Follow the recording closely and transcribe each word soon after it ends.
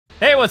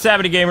Hey, what's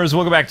happening, gamers?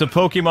 Welcome back to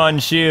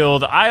Pokemon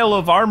Shield Isle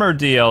of Armor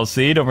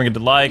DLC. Don't forget to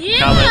like,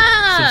 comment,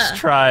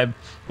 subscribe,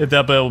 hit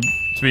that bell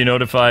to be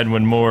notified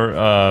when more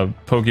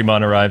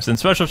Pokemon arrives. And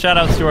special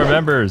shoutouts to our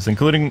members,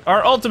 including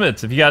our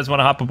Ultimates. If you guys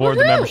want to hop aboard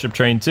the membership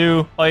train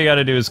too, all you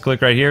gotta do is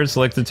click right here and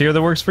select the tier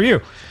that works for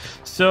you.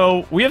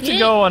 So, we have to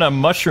go on a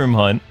mushroom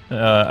hunt.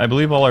 I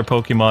believe all our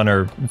Pokemon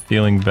are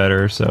feeling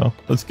better, so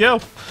let's go.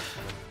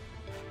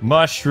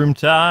 Mushroom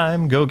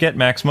time. Go get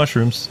max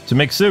mushrooms to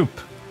make soup.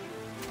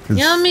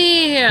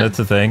 Yummy! That's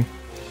the thing.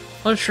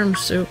 Mushroom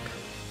soup.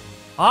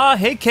 Ah,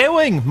 hey,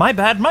 Kwing. My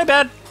bad, my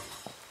bad.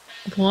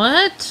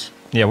 What?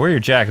 Yeah, wear your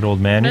jacket, old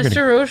man.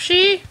 Master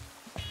Roshi?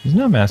 He's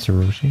not Master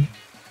Roshi.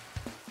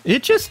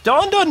 It just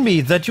dawned on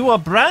me that you are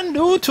brand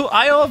new to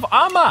Isle of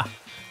Armor.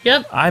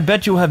 Yep. I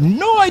bet you have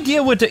no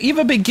idea where to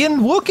even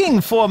begin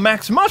looking for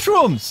max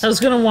mushrooms. I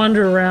was gonna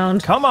wander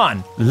around. Come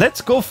on,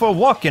 let's go for a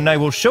walk and I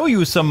will show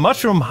you some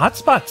mushroom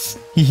hotspots.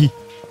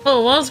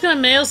 Oh, well, I was gonna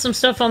mail some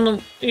stuff on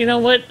the... You know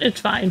what?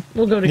 It's fine.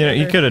 We'll go together. You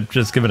know, he could have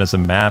just given us a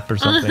map or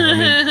something. I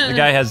mean, the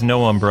guy has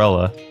no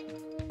umbrella.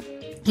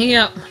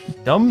 Yep.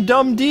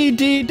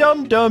 Dum-dum-dee-dee,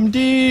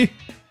 dum-dum-dee.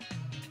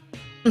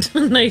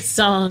 Nice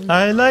song.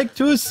 I like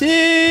to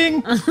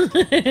sing.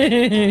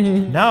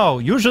 Now,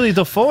 usually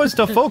the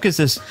forest of focus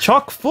is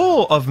chock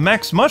full of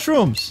max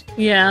mushrooms.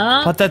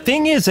 Yeah? But the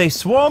thing is, a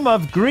swarm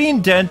of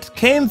green dent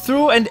came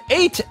through and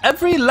ate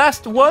every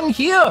last one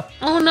here.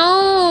 Oh,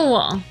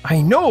 no.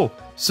 I know.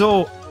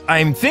 So,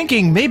 I'm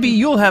thinking maybe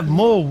you'll have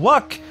more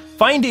luck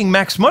finding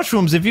max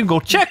mushrooms if you go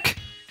check.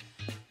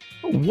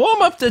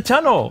 Warm up the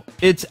tunnel.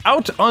 It's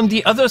out on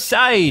the other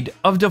side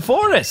of the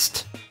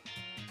forest.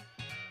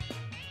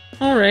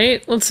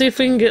 Alright, let's see if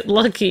we can get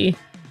lucky.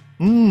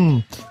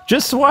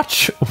 Just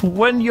watch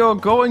when you're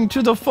going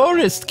to the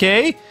forest,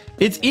 Kay.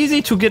 It's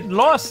easy to get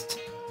lost.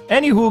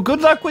 Anywho,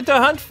 good luck with the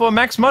hunt for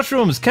max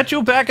mushrooms. Catch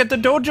you back at the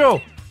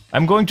dojo.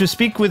 I'm going to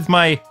speak with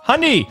my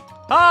honey.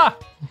 Ah!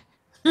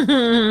 see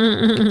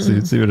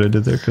what I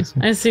did there, Chris?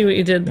 I see what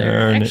you did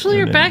there. Actually,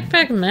 your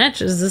backpack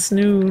matches this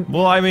new...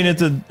 Well, I mean,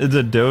 it's a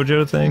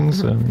dojo thing,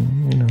 so,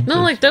 you know.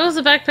 No, like, that was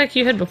the backpack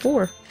you had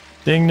before.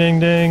 Ding, ding,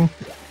 ding.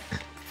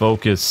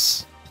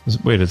 Focus.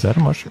 Wait, is that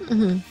a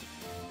mushroom?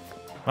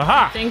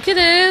 Aha! I think it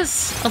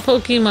is a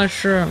Poke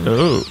Mushroom.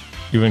 Oh,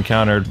 you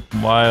encountered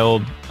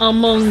wild...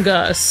 Among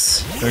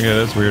Us. Okay,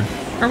 that's weird.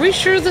 Are we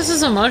sure this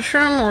is a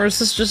mushroom, or is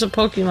this just a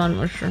Pokemon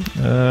mushroom?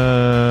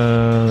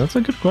 That's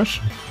a good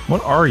question.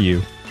 What are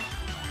you?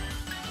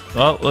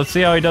 Well, let's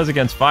see how he does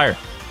against fire.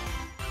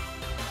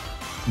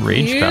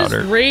 Rage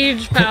powder.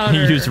 Rage powder.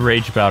 He used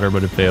rage powder,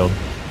 but it failed.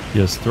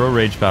 Yes, throw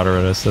rage powder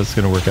at us. That's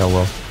gonna work out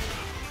well.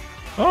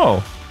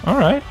 Oh,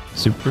 alright.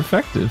 Super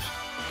effective.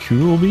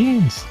 Cool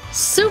beans.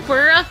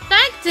 Super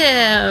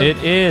effective! It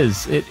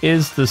is. It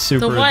is the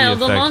super The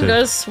wild Among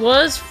Us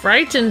was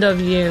frightened of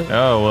you.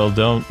 Oh, well,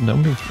 don't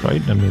be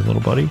frightened of me,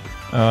 little buddy.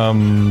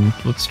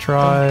 Let's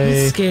try... Don't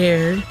be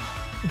scared.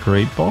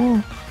 Great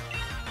Ball?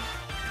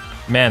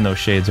 Man, those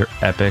shades are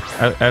epic.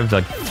 I have,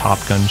 like, Top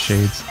Gun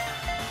shades.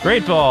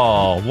 Great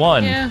Ball!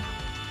 1,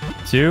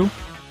 2,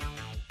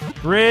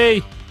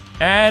 3,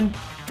 and...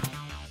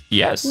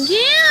 Yes!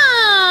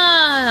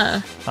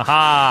 Yeah!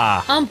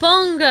 Haha!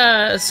 Among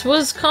Us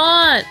was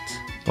caught!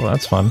 Well,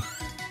 that's fun.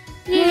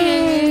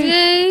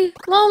 Yay!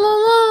 La la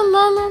la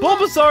la la!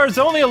 Bulbasaur is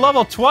only a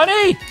level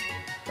 20?!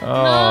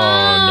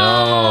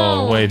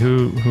 Oh, no! Wait,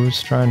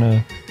 who's trying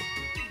to...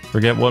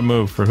 Forget what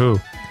move for who?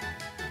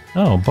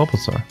 Oh,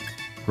 Bulbasaur.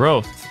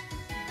 Growth.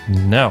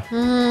 No.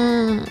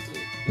 No,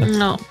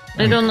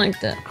 I don't like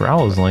that.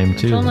 Growl is lame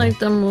too. I don't like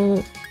the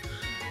move.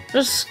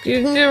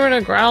 You can get rid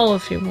of Growl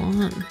if you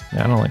want.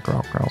 Yeah, I don't like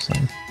Growl. Growl's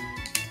lame.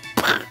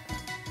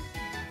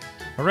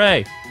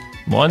 Hooray!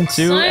 1,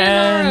 2,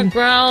 and...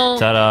 Growl.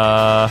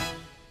 Ta-da!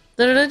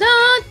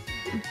 Da-da-da-da!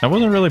 I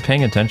wasn't really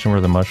paying attention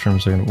where the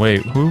mushrooms are.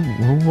 Wait,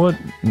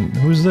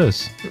 who's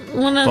this?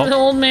 When the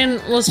old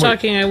man was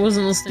talking, I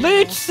wasn't listening.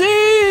 Leech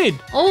Seed!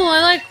 Oh,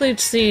 I like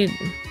Leech Seed.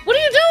 What are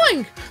you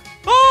doing?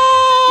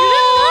 Oh! You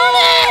didn't learn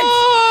it!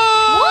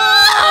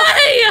 Why?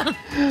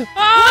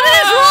 What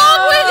is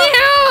wrong with you?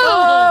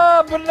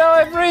 But now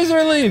I have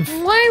Razor Leaf!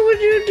 Why would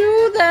you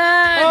do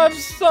that? I'm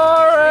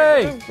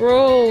sorry!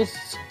 Gross.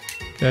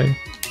 Okay.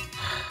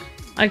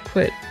 I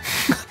quit.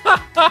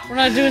 We're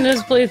not doing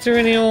this playthrough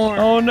anymore.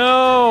 Oh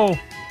no!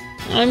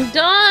 I'm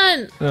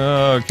done!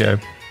 Okay.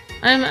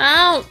 I'm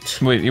out!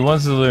 Wait, he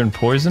wants to learn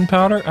Poison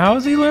Powder? How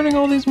is he learning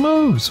all these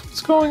moves? What's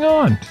going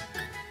on?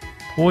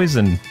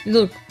 Poison.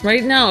 Look,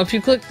 right now, if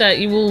you click that,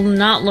 you will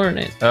not learn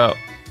it. Oh.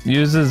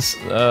 Uses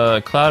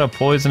a cloud of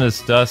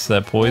poisonous dust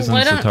that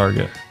poisons the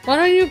target. Why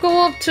don't you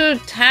go up to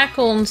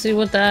Tackle and see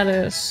what that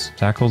is?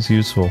 Tackle's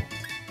useful.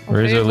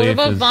 Okay, what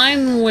about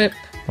Vine Whip?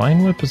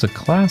 Vine Whip is a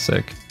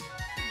classic.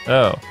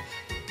 Oh.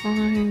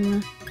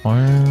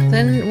 Fine.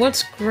 Then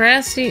what's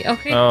Grassy?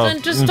 Okay,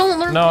 then just don't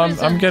learn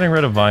Poison. I'm getting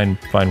rid of Vine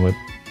Whip.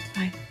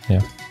 Fine.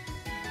 Yeah.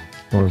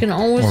 We're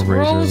always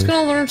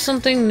gonna learn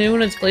something new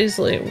in its place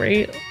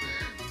later.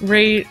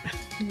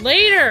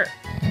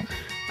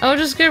 I'll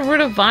just get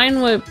rid of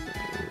Vine Whip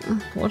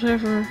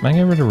Whatever. I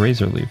get rid of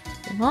Razor Leaf.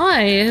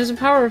 Why? It has a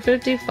power of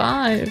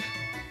 55.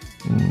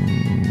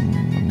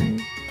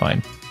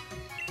 Fine.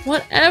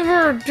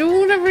 Whatever.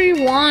 Do whatever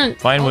you want.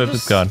 Vine Whip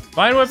is gone.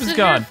 Vine Whip is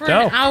gone. For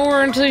an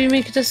hour until you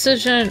make a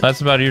decision.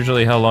 That's about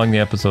usually how long the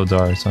episodes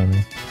are, so I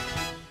mean.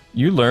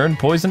 You learn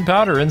Poison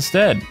Powder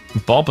instead.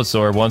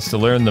 Bulbasaur wants to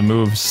learn the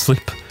move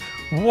Sleep.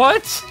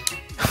 What?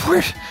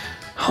 Where?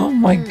 Oh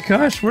my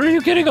gosh, where are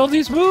you getting all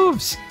these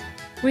moves?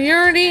 We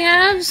already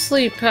have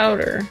Sleep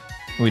Powder.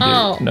 We do.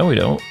 Oh. No, we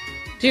don't.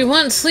 Do you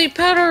want Sleep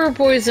Powder or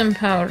Poison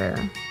Powder?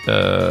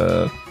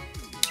 I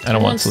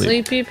don't want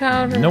Sleepy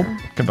Powder? Nope.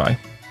 Goodbye.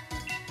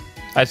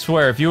 I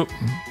swear, if you...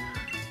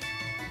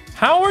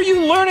 How are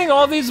you learning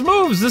all these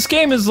moves? This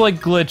game is like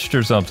glitched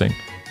or something.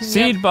 Yep.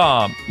 Seed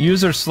Bomb.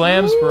 User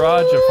slams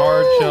barrage of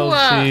hard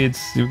shell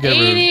seeds. You get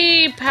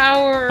 80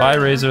 power. Bye,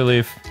 Razor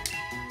Leaf.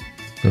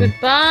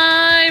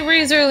 Goodbye,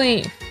 Razor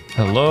Leaf.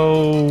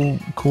 Hello,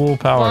 cool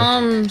power.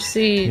 Bomb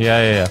seed.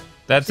 Yeah.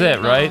 That's seed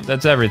it, right? Bomb.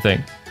 That's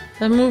everything.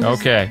 The move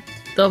okay.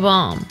 The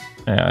bomb.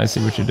 Yeah, I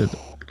see what you did.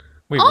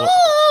 Wait,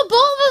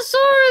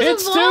 Bulbasaur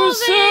is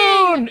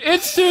evolving!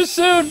 It's too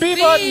soon! B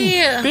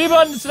button! B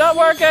button, it's not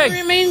working!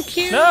 Remain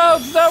cute! No,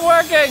 it's not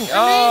working! Cute.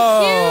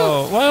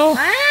 Well...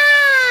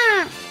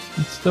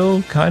 It's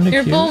still kind of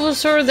cute. Your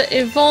Bulbasaur that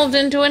evolved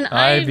into an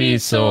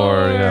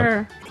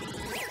Ivysaur.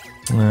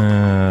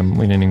 Yeah.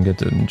 We didn't even get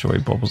to enjoy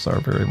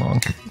Bulbasaur very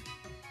long.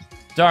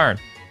 Darn.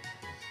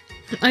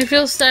 I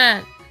feel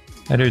sad.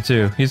 I do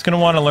too. He's gonna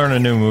want to learn a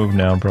new move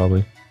now,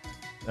 probably.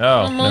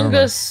 Oh, Among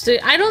Us.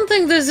 I don't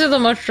think these are the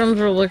mushrooms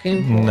we're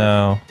looking for.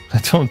 No, I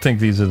don't think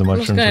these are the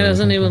mushrooms. This guy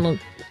doesn't even look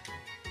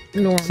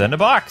normal. Send a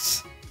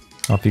box.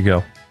 Off you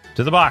go.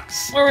 To the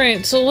box.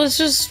 Alright, so let's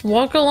just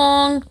walk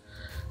along.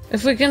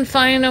 If we can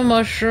find a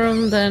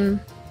mushroom, then...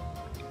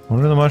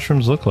 What do the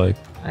mushrooms look like?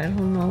 I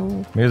don't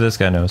know. Maybe this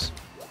guy knows.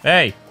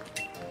 Hey!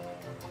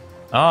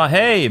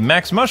 Hey,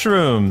 Max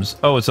Mushrooms!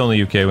 Oh, it's only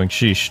UK Wing.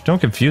 Sheesh. Don't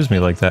confuse me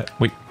like that.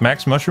 Wait,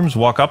 Max Mushrooms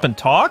walk up and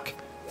talk?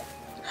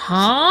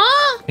 Huh?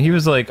 He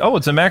was like, oh,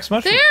 it's a Max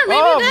Mushroom. There,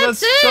 maybe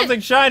that's it! Something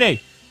shiny!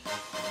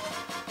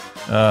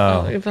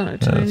 Oh, you found a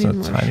that's tiny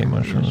a tiny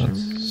mushroom.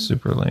 That's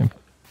super lame.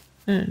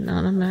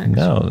 Not a Max.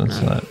 No,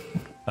 that's not.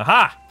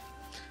 Aha!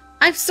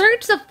 I've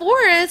searched the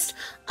forest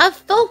of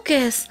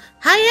focus,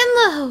 high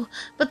and low,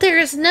 but there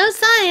is no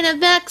sign of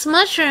Max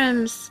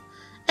mushrooms.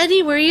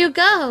 Anywhere you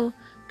go,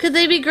 could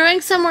they be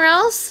growing somewhere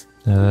else?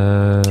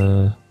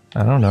 I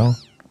don't know.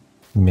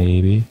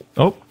 Maybe.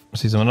 Oh, I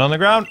see someone on the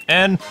ground,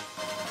 and...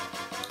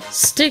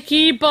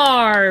 Sticky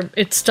barb.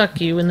 It stuck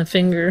you in the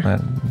finger.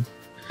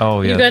 Oh,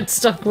 yeah. You got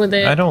stuck with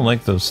it. I don't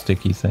like those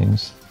sticky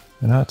things.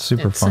 They're not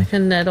super fun. It's like a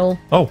nettle.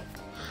 Oh.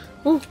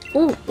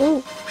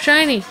 Ooh,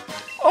 shiny.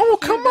 Oh,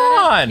 come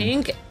on!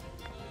 Pink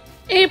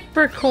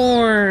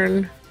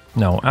apricorn.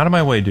 No, out of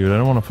my way, dude. I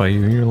don't want to fight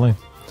you. You're lame.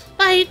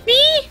 Fight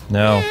me?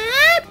 No.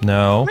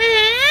 No.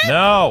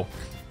 No!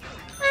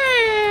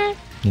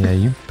 Yeah,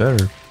 you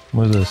better.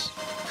 What is this?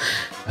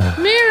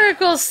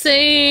 Miracle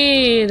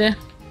Seed!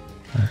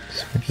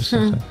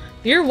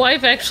 Your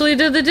wife actually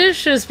did the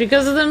dishes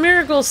because of the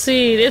Miracle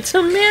Seed. It's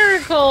a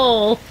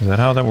miracle! Is that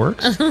how that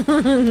works?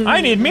 I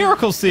need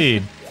Miracle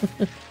Seed!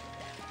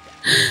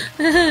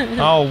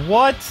 Oh,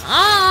 what?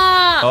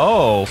 Ah!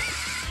 Oh.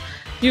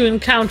 You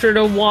encountered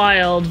a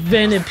wild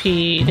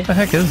Venipede. What the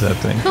heck is that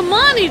thing? Come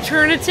on,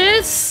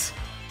 Eternatus!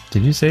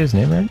 Did you say his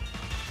name right?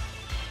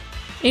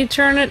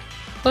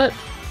 What?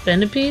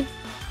 Venipede?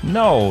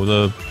 No,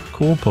 the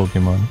cool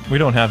Pokemon. We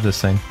don't have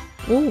this thing.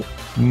 Ooh.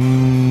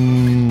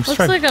 Looks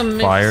like a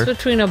mix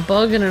between a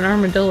bug and an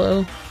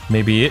armadillo.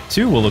 Maybe it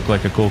too will look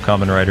like a cool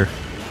Common Rider.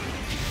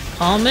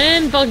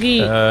 Common Buggy.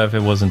 If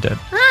it wasn't dead.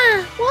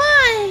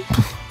 Why?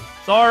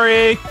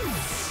 Sorry.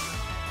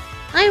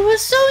 I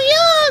was so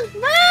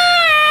young.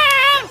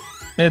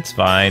 It's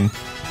fine.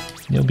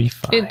 You'll be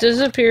fine. It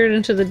disappeared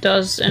into the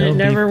dust and it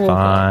never woke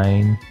up.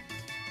 Fine.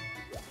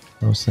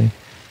 Mostly.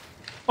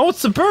 Oh,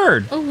 it's the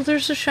bird! Oh,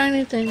 there's a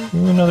shiny thing.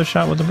 Ooh, another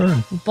shot with the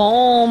bird.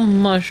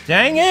 Balm mushroom.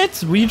 Dang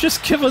it! Will you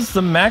just give us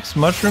the max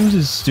mushrooms,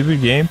 this stupid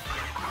game?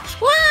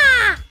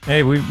 Wah!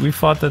 Hey, we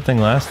fought that thing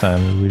last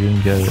time and we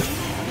didn't get it.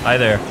 Hi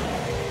there.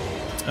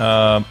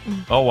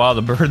 Oh wow,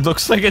 the bird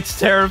looks like it's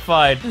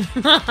terrified.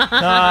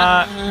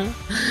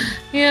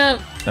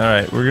 Yep.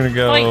 Alright, we're gonna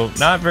go... Fight.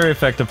 Not very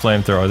effective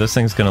flamethrower. This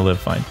thing's gonna live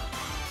fine.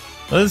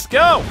 Let's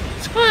go!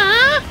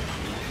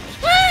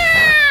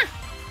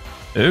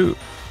 Ooh.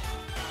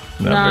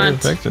 Not very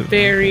effective.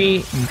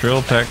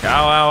 Drill peck. Ow,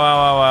 ow,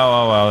 ow, ow,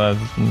 ow, ow, ow.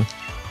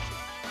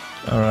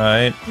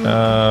 Alright.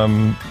 Let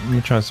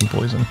me try some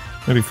poison.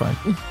 It'll be fine.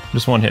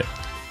 Just one hit.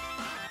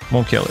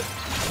 Won't kill it.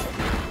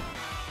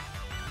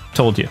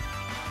 Told you.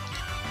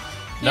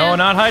 Yeah. No,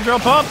 not Hydro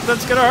Pump!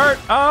 That's gonna hurt!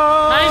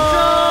 Oh!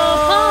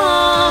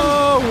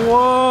 Hydro Pump!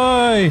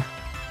 Why?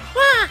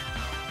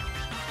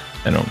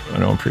 I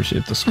don't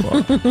appreciate the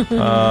squad.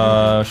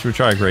 Should we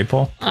try a Great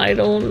Ball? I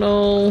don't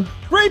know.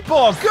 Great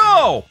Ball,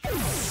 go!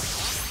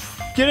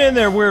 Get in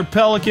there, weird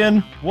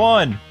pelican.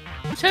 1,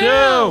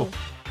 2,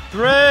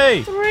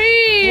 3, 4.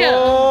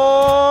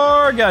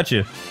 Got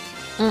you.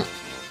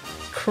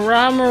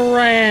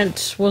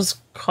 Cramorant was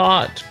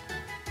caught.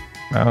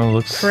 Oh,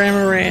 looks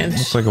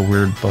like a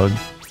weird bug.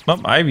 Oh,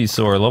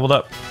 Ivysaur leveled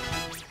up.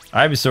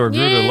 Ivysaur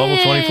grew to level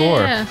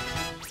 24.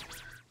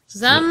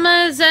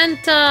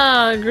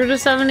 Zamazenta grew to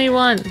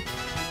 71.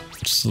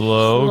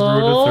 Slow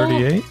grew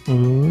to 38.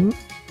 Ooh.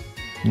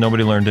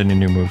 Nobody learned any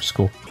new moves.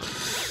 Cool.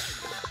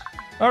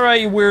 Alright,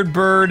 you weird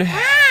bird.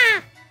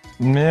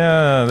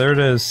 Yeah, there it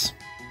is.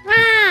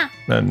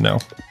 No.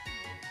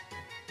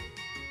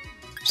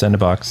 Send a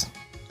box.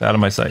 Out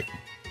of my sight.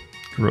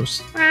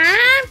 Gross.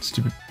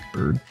 Stupid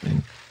bird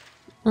thing.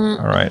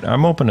 Alright,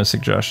 I'm open to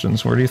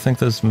suggestions. Where do you think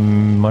this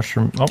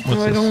mushroom... Oh, what's this?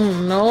 I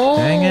don't know.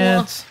 Dang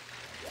it.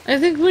 I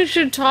think we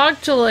should talk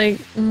to, like,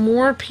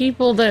 more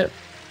people that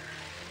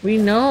we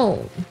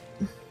know.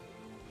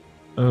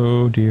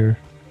 Oh, dear.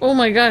 Oh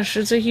my gosh,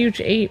 it's a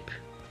huge ape.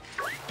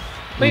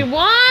 Wait,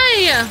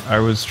 why? I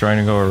was trying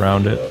to go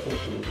around it.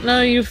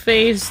 No, you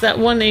faced that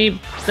one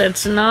ape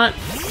that's not...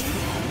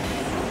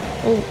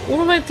 Oh, what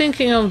am I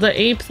thinking of? The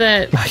ape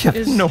that I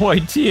have no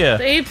idea.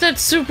 The ape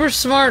that's super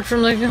smart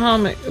from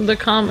the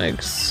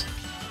comics.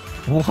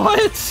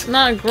 What?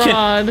 Not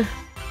Grodd.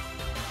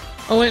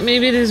 Oh wait,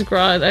 maybe it is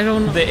Grodd. I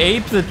don't know. The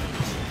ape that...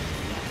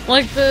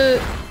 Like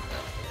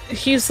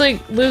he's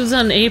like, lives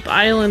on Ape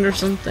Island or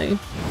something.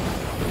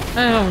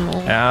 I don't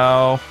know.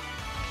 Ow.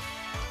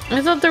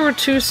 I thought there were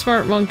 2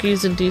 smart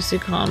monkeys in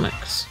DC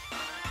Comics.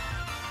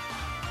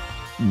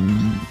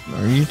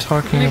 Are you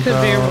talking about... I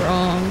could be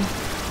wrong.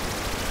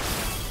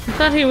 I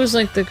thought he was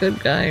like the good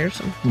guy or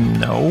something.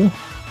 No.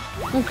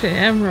 Okay,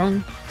 I'm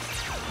wrong.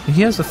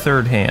 He has a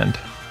 3rd hand.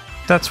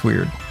 That's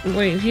weird.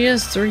 Wait, he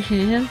has 3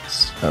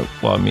 hands? Oh,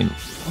 well, I mean...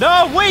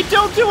 No, wait,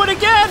 don't do it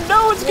again!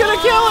 No one's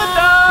gonna kill it!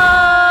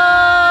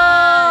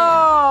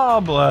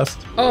 No! Blast.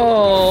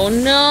 Oh,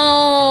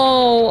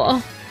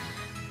 no!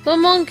 The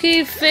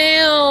monkey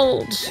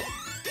failed!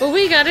 But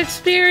we got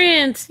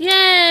experience!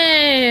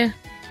 Yay!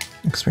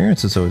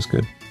 Experience is always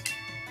good.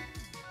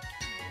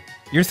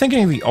 You're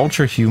thinking of the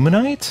Ultra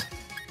Humanite?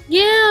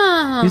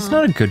 Yeah! He's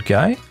not a good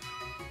guy.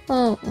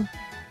 Oh.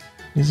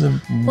 He's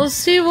a... Let's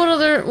see what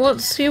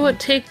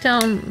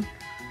Takedown...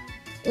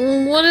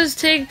 What does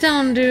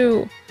Takedown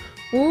do?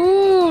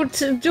 Ooh,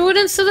 do it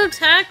instead of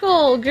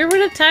Tackle! Get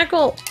rid of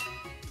Tackle!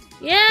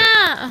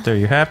 Yeah! Are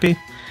you happy?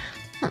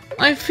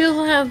 I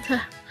feel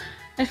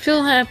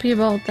happy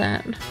about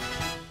that.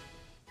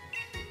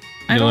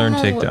 You learn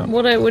Takedown.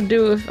 What I would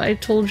do if I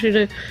told you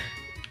to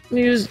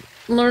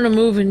learn a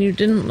move and you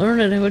didn't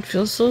learn it. I would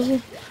feel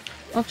so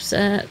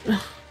upset.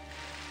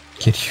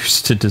 Get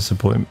used to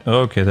disappointment.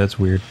 Okay, that's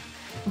weird.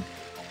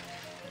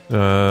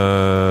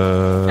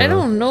 I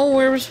don't know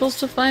where we're supposed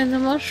to find the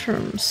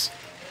mushrooms.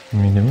 I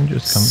mean, didn't we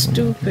just come...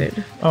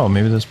 Stupid. Oh,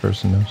 maybe this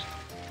person knows.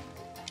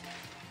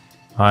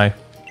 Hi.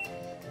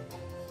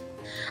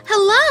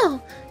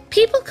 Hello!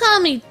 People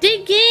call me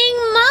Digging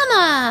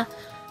Mama!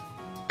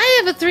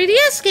 I have a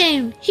 3DS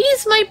game.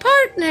 He's my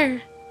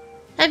partner.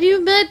 Have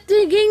you met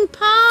Digging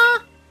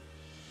Pa?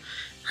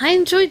 I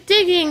enjoy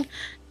digging,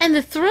 and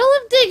the thrill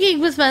of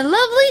digging with my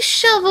lovely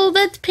shovel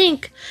that's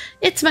pink.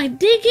 It's my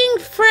digging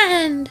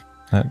friend.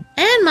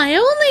 And my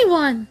only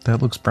one.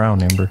 That looks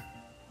brown, Amber.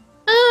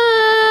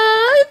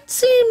 It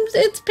seems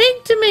it's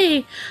pink to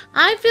me.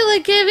 I feel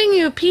like giving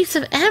you a piece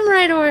of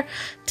emerald ore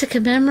to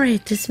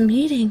commemorate this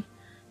meeting.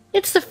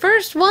 It's the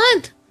first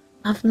one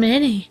of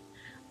many.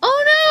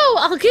 Oh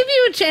no! I'll give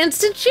you a chance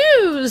to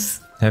choose.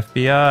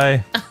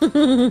 FBI.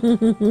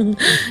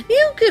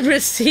 You could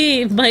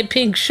receive my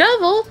pink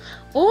shovel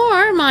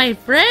or my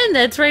friend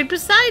that's right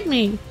beside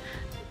me.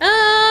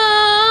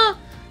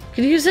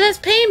 Could use it as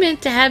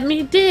payment to have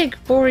me dig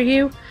for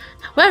you.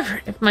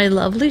 However, if my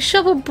lovely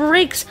shovel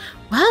breaks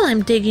while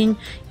I'm digging,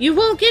 you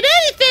won't get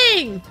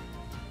anything!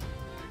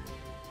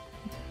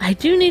 I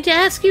do need to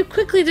ask you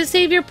quickly to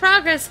save your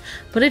progress,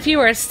 but if you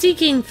are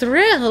seeking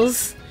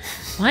thrills,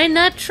 why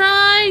not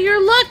try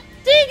your luck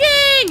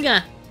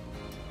digging?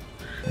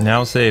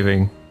 Now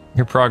saving.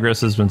 Your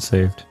progress has been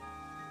saved.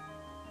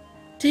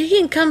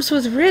 Digging comes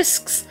with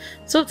risks,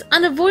 so it's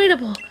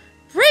unavoidable.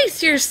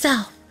 Brace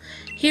yourself.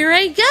 Here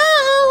I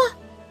go!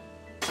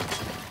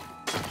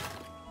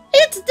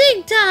 It's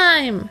dig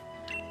time!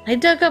 I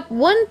dug up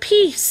 1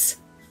 piece.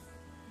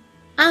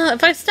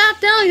 If I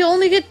stop now, you'll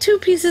only get 2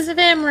 pieces of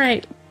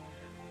amrite.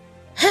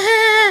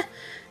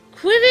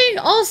 Quitting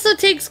also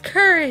takes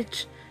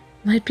courage.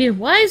 Might be a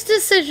wise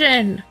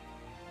decision.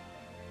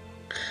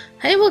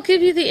 I will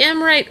give you the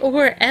amrite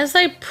ore as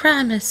I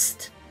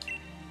promised.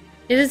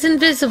 It is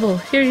invisible.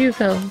 Here you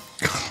go.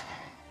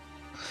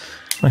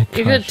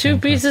 You got 2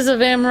 pieces of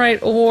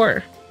amrite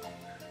ore.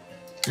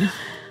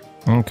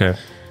 Okay.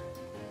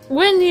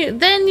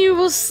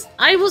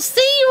 I will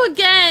see you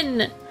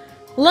again,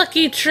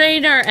 lucky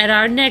trainer, at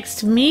our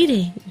next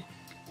meeting.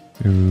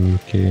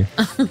 Okay.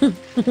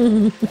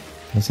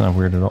 That's not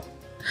weird at all.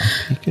 A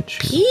Pikachu.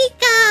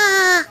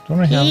 Pika! Don't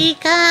I have?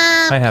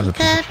 Pika! I have a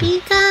Pika!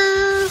 Pikachu.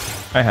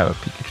 Pika! I have a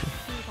Pikachu.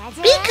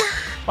 Pika!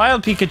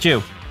 Wild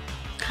Pikachu.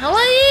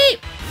 Kawaii!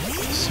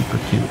 Super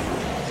cute.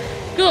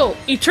 Go,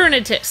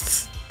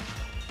 Eternitists.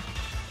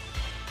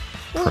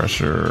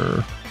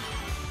 pressure.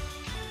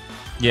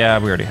 Yeah,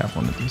 we already have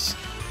one of these.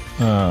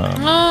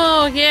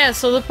 Oh, yeah,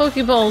 so the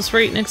Pokeball's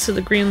right next to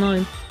the green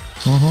line.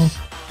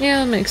 Mm-hmm.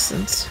 Yeah, that makes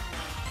sense.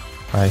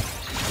 Bye.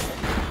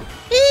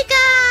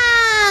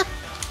 Pika!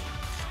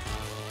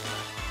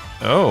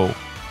 Oh,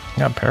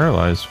 got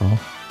paralyzed. Well,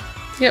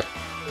 Yep.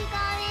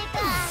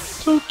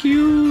 so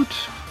cute.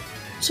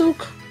 So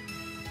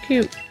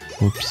cute.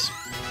 Oops.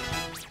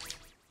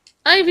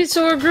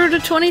 Ivysaur grew to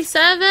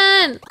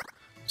 27!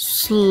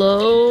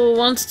 Slow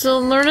wants to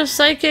learn a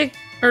psychic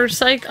or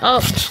psych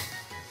up.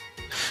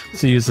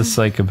 So use the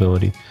psych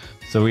ability.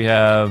 So we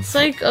have.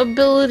 Psych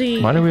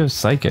ability. Why do we have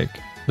psychic?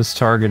 This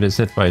target is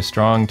hit by a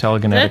strong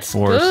telekinetic That's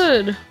force.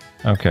 good.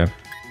 Okay.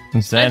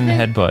 Zen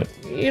headbutt.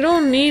 You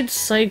don't need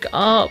psych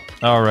up.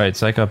 Alright,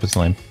 psych up is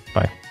lame.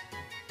 Bye.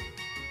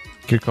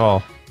 Good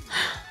call.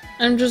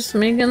 I'm just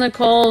making the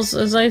calls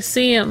as I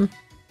see them.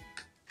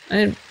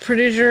 I'm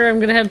pretty sure I'm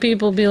gonna have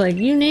people be like,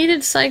 you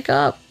needed psych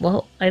up.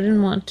 Well, I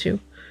didn't want to.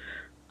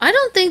 I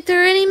don't think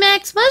there are any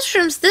max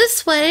mushrooms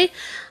this way.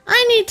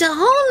 I need to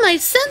hone my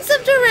sense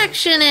of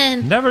direction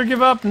in. Never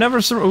give up, never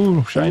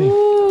ooh, shiny.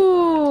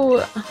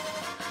 Ooh.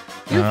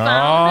 You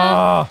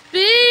found a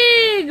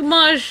big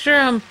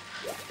mushroom,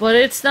 but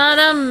it's not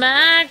a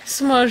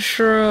max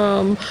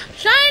mushroom.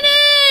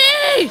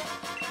 Shiny!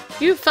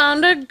 You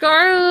found a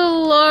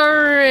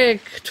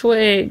garlic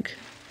twig.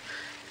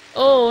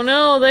 Oh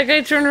no, that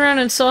guy turned around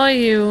and saw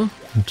you.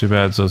 Too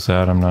bad, so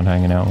sad, I'm not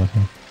hanging out with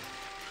him.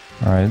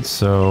 Alright,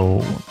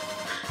 so...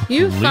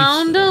 You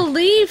found a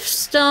leaf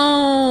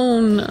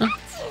stone.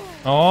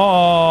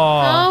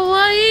 Oh!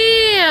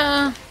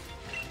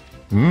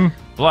 Kawaii!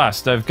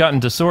 Blast, I've gotten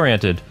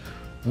disoriented.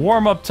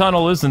 Warm-up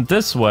tunnel isn't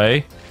this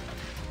way.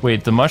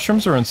 Wait, the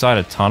mushrooms are inside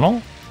a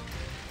tunnel?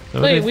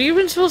 Wait, we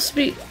were supposed to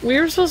be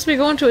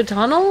going to a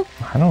tunnel?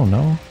 I don't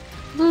know.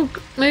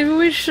 Luke, maybe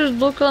we should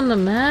look on the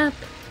map.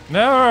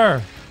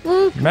 Never!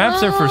 Luke,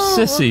 Maps are for no.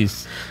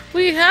 sissies.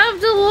 We have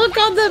to look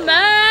on the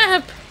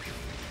map!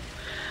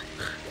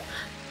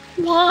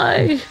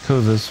 Why?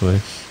 Go this way.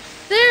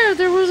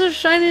 There was a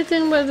shiny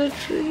thing by the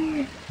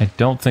tree. I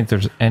don't think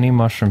there's any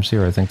mushrooms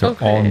here. I think they're all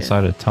Okay.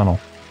 inside a tunnel.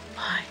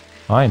 Why?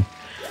 Fine.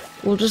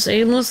 We'll just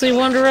aimlessly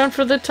wander around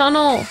for the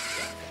tunnel.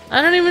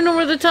 I don't even know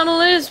where the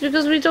tunnel is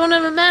because we don't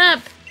have a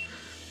map.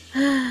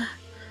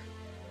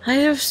 I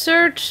have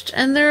searched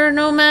and there are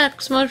no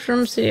max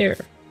mushrooms here.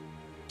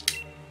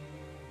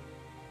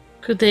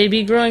 Could they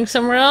be growing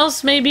somewhere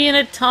else? Maybe in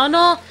a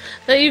tunnel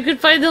that you could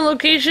find the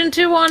location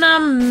to on a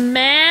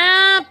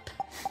map?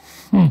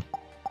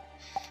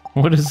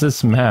 What is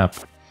this map?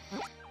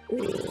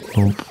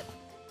 Oop.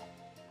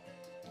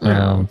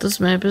 No,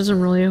 this map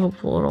isn't really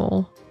helpful at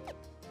all.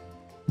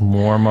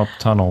 Warm-up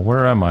tunnel.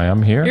 Where am I?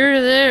 I'm here? You're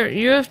there.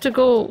 You have to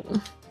go.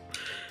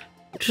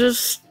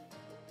 Just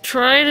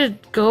try to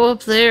go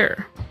up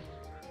there.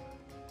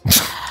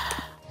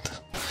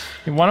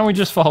 Why don't we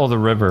just follow the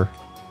river?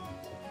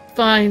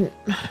 Fine.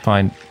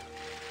 Fine.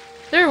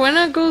 There, why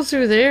not go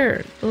through there?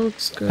 It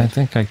looks I good.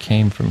 think I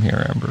came from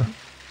here, Amber.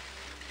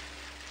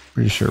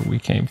 Pretty sure we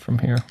came from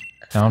here.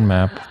 Down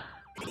map.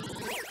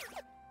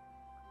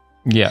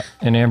 Yeah,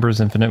 in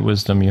Amber's infinite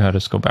wisdom, you had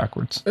us go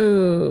backwards.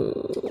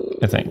 Ooh.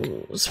 I think.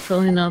 It's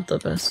probably not the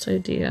best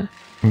idea.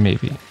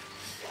 Maybe.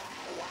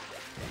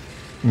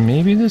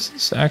 Maybe this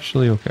is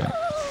actually okay.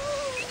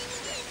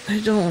 I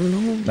don't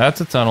know. That's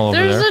a tunnel over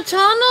There's there. a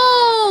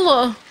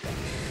tunnel!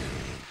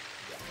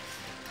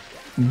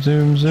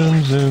 Zoom,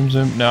 zoom, zoom,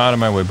 zoom. No, out of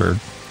my way,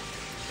 bird.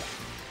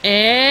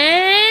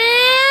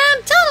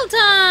 And tunnel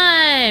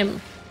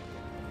time!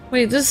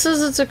 Wait, this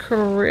says it's a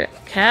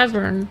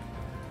cavern.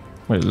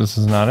 Wait, this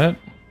is not it?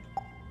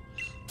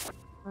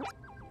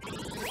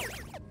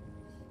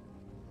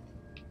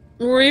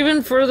 We're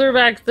even further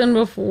back than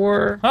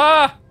before.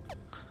 Ah!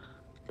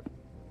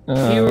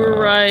 You were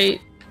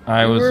right.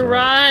 I was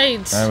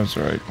right. I was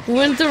right.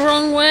 Went the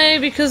wrong way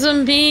because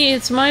of me.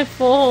 It's my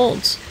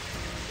fault.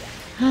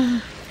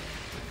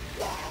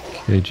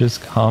 Okay,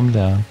 just calm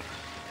down.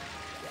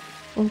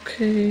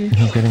 Okay.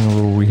 You're getting a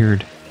little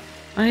weird.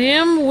 I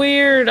am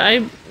weird.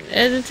 I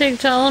had to take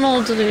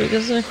Tylenol today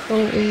because I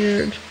felt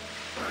weird.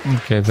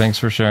 Okay, thanks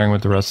for sharing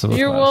with the rest of the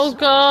You're class.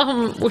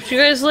 welcome. Would you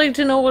guys like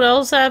to know what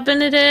else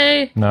happened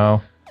today?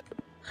 No.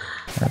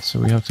 Alright, so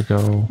we have to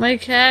go... My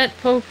cat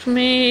poked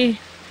me,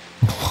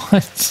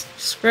 What?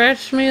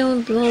 scratched me a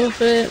little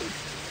bit.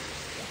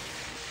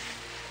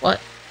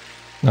 What?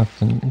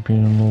 Nothing,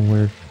 being a little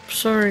weird.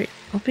 Sorry.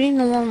 I'll be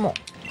normal.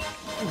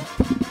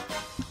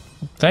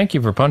 Thank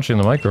you for punching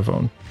the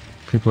microphone.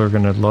 People are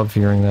gonna love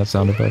hearing that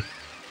sound effect.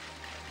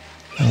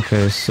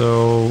 Okay,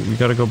 so we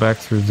gotta go back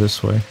through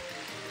this way.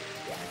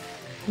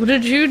 What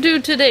did you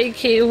do today,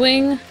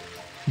 K-Wing?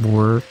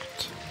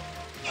 Worked.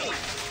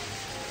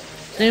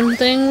 Same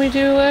thing we do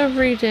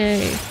every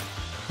day.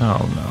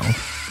 Oh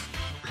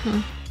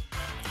no.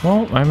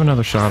 Well, I have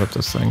another shot at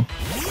this thing.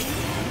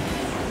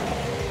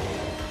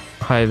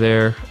 Hi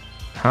there.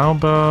 How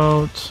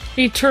about...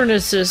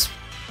 Eternatus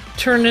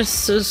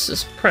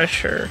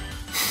pressure.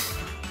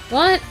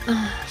 What?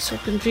 So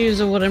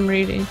confused at what I'm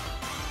reading.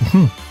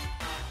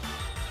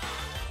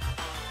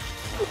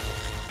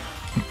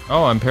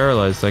 Oh, I'm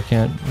paralyzed. I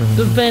can't.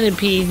 The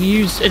Venipede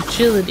used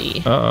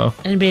agility. Uh-oh.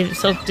 And made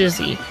itself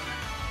dizzy.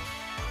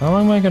 How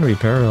long am I going to be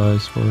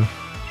paralyzed for?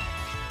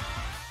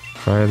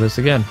 Try this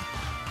again.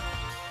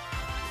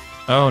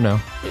 Oh, no.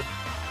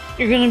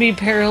 You're gonna be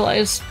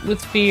paralyzed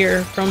with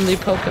fear from the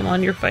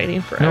Pokemon you're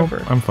fighting forever.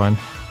 Nope, I'm fine.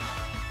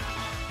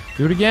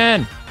 Do it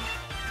again!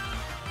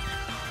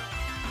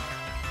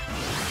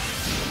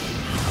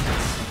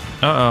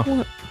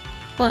 Uh-oh.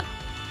 What?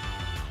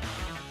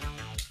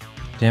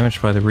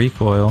 Damaged by the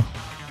recoil.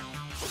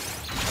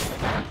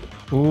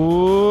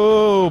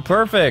 Ooh,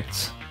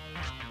 perfect!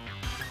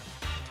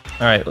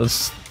 Alright,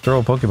 let's throw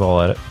a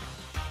Pokeball at it.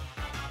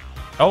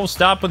 Oh,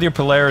 stop with your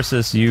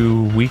Polarisis,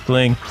 you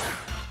weakling.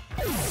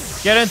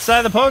 Get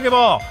inside the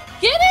Pokeball!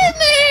 Get in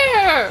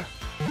there!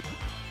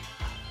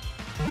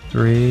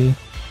 3.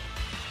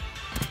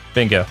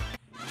 Bingo.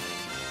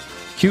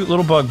 Cute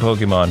little bug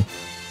Pokemon.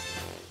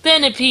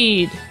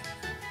 Venipede!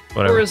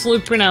 Whatever. Or as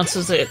Luke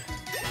pronounces it.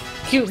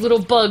 Cute little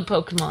bug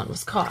Pokemon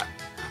was caught.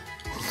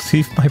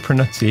 Leave my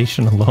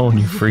pronunciation alone,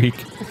 you freak.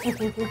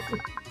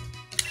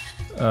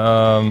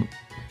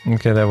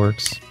 Okay, that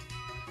works.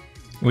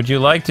 Would you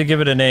like to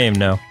give it a name?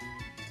 No.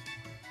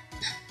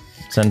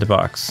 Send to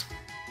box.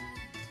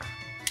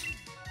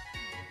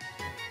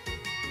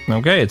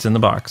 Okay, it's in the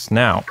box.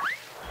 Now.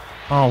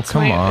 Oh,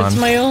 come on. It's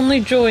my only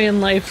joy in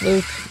life,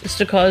 Luke, is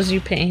to cause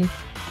you pain.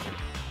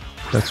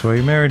 That's why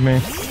you married me.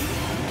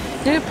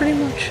 Yeah, pretty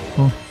much.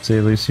 Well, see,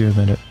 at least you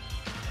admit it.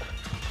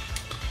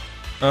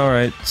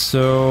 Alright,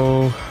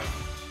 so...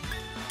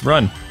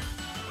 Run.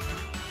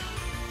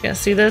 Yeah,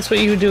 see, that's what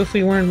you would do if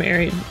we weren't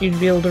married. You'd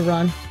be able to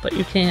run, but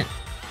you can't.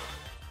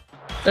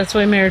 That's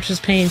why marriage is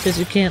pain, because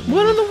you can't.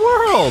 What in the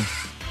world?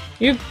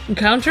 You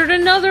encountered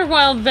another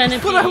wild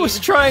Venipede. But I was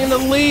trying to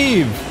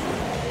leave!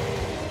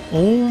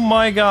 Oh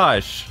my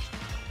gosh.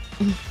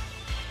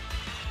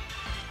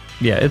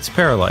 Yeah, it's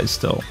paralyzed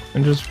still.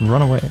 And just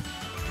run away.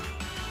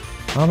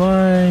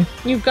 Bye-bye.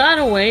 You got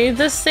away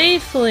this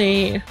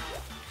safely.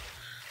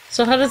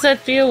 So how does that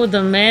feel with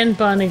the man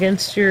bun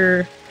against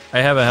your...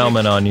 I have a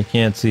helmet on, you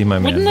can't see my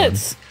man bun.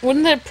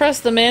 Wouldn't that press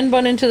the man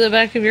bun into the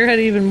back of your head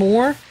even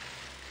more?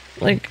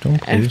 Like,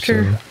 Don't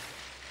after... so.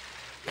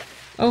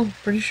 Oh,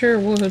 pretty sure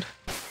it would.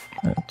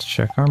 Let's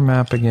check our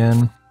map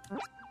again.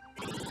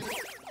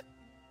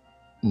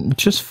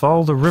 Just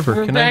follow the river.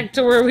 We're back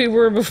to where we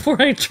were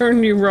before I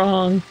turned you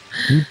wrong.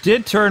 You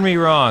did turn me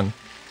wrong.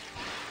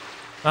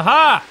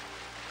 Aha!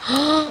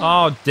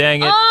 Oh,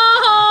 dang it.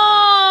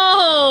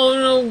 Oh,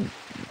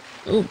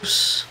 no.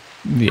 Oops.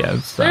 Yeah,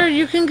 it's There,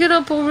 you can get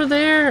up over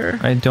there.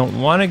 I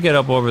don't want to get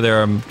up over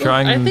there. I'm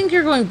trying. I think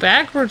you're going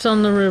backwards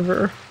on the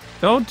river.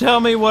 Don't tell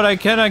me what I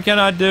can and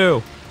cannot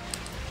do.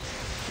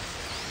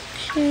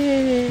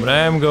 Okay. But I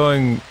am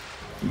going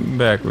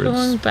backwards.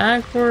 Going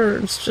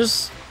backwards.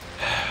 Just...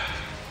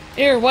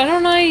 Here, why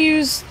don't I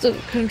use the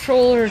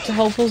controller to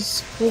help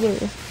us go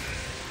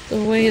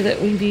the way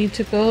that we need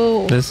to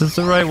go? This is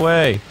the right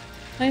way.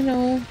 I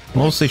know.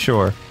 Mostly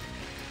sure.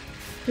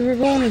 We were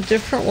going a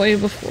different way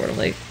before,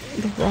 like,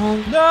 the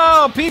wrong...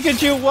 No!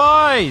 Pikachu,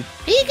 why?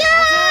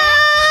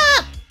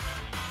 Pika!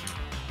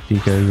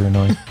 Pika, you're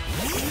annoying.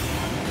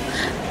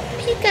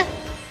 Pika!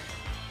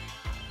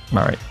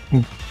 Alright.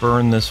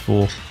 Burn this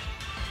fool.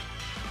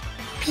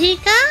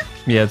 Pika?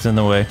 Yeah, it's in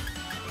the way.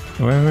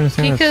 Do I have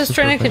anything that's Pika's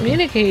super trying to effective?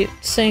 communicate,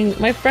 saying,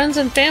 my friends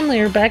and family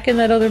are back in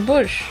that other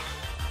bush.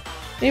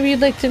 Maybe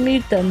you'd like to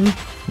meet them.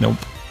 Nope.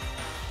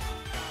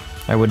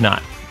 I would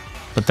not.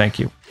 But thank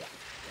you.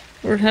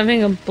 We're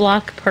having a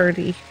block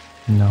party.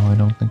 No, I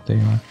don't think they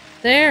are.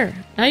 There.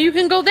 Now you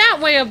can go that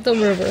way up the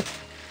river.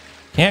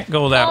 Can't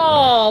go that way.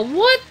 Oh,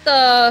 what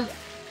the...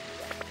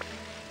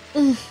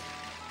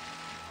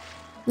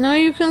 Now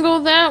you can go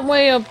that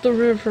way up the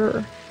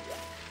river.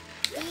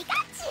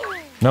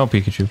 No,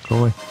 Pikachu, go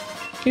away.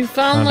 You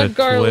found Found the a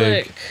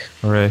garlic. twig.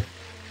 Hooray.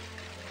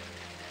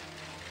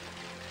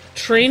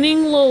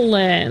 Training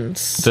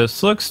lowlands.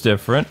 This looks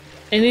different.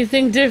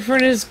 Anything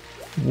different is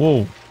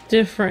Whoa.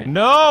 different.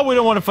 No, we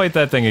don't want to fight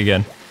that thing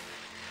again.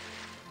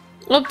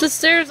 Up the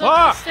stairs, up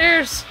Ah! the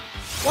stairs.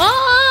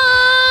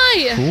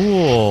 Why?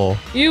 Cool.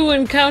 You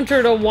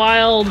encountered a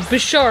wild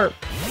Bisharp.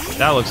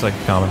 That looks like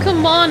a common.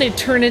 Come on,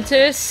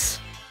 Eternatus.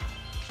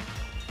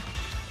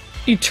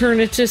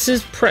 Eternatus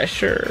is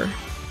pressure.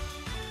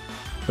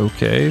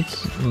 Okay,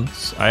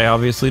 I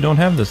obviously don't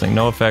have this thing.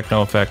 No effect,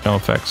 no effect, no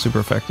effect. Super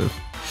effective.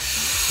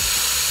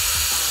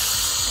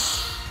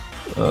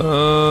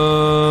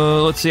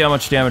 Let's see how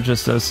much damage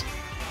this does.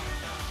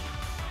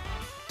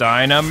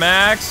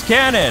 Dynamax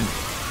Cannon!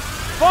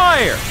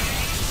 Fire!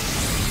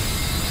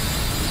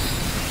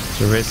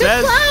 Survey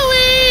says...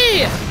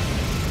 Chloe!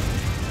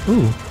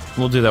 Ooh,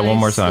 we'll do that one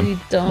more time.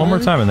 Nicely done. One more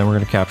time and then we're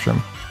gonna capture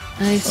him.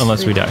 Nicely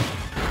Unless we done. die.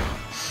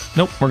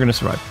 Nope, we're gonna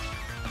survive.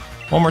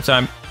 One more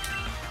time.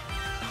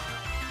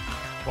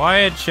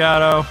 Quiet,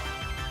 Shadow.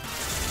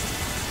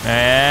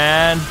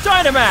 And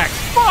Dynamax!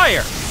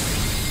 Fire!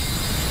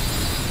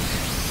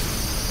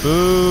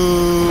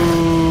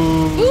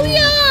 Boo!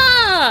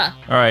 Booyah!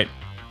 Alright,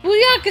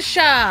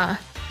 Booyakasha!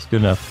 it's good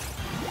enough.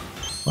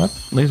 What?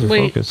 laser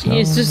Wait, focus. No.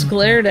 he's just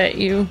glared at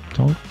you.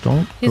 Don't.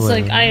 He's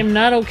glare. like, I am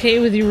not okay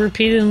with you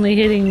repeatedly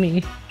hitting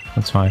me.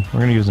 That's fine.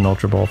 We're gonna use an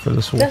Ultra Ball for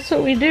this wolf. That's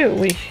what we do.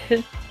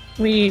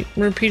 We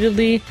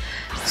repeatedly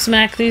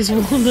smack these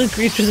little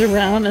creatures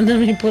around, and then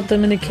we put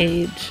them in a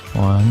cage.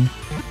 1,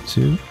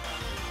 2,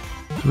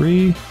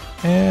 3,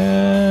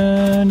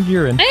 and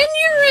you're in. And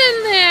you're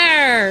in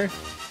there!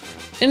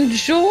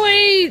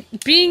 Enjoy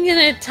being in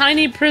a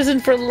tiny prison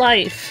for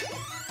life.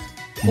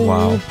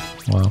 Wow.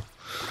 Wow.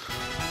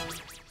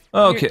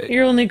 Okay.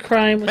 Your only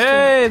crime was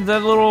Hey,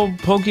 that little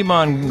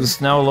Pokemon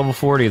is now level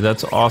 40.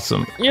 That's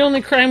awesome. your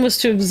only crime was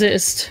to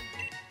exist.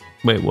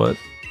 Wait, what?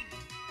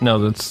 No,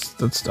 that's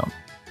dumb.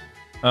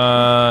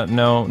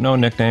 No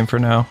nickname for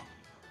now.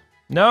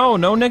 No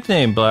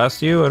nickname.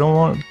 Blast you. I don't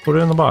want to put it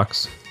in the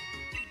box.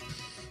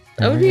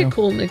 That would be a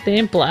cool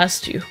nickname.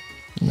 Blast you.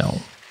 No,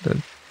 that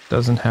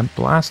doesn't have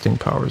blasting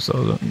powers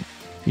though. That'd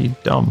be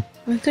dumb.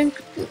 I think.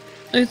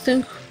 This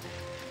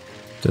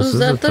Was is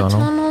that a the tunnel.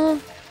 tunnel?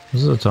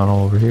 This is a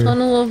tunnel over here.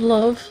 Tunnel of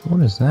love.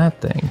 What is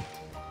that thing?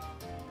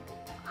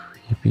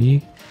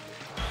 Creepy.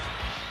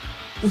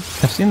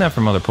 I've seen that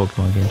from other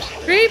Pokemon games.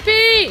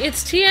 Creepy!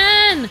 It's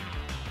Tien!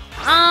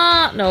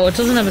 No, it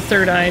doesn't have a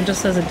third eye, it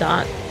just has a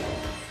dot.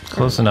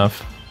 Close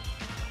enough.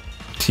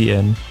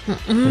 Tien.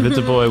 If it's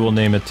a boy, we'll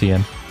name it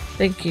Tien.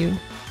 Thank you.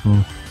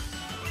 Hmm.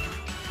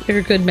 You're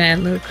a good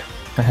man, Luke.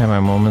 I have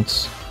my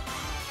moments.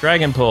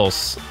 Dragon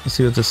Pulse. Let's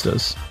see what this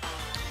does.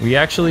 We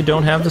actually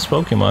don't have this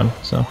Pokemon,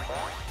 so...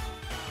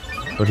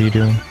 What are you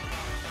doing?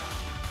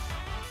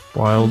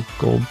 Wild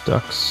Gold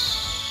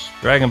Ducks.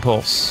 Dragon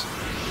Pulse.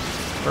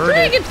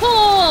 Dragon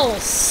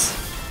Pulse!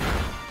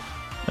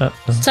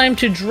 It's time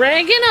to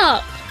dragon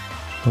up!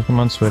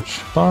 Pokemon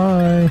Switch.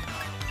 Bye.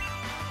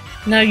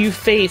 Now you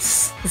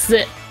face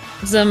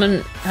Zeman,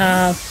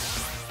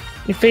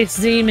 you face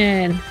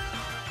Z-Man.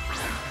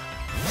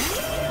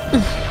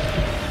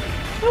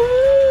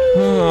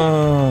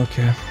 Oh,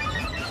 okay.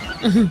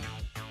 You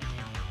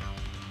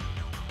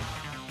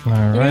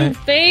Alright.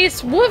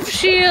 face Wolf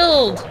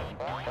Shield!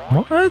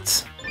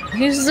 What?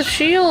 He's the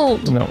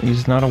shield! No,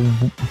 he's not a...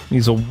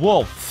 He's a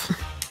wolf.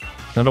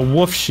 Not a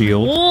wolf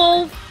shield.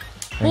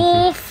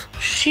 Wolf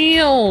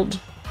Shield!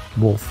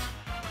 Wolf.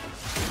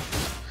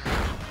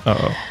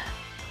 Uh-oh.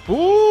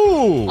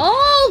 Ooh!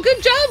 Oh,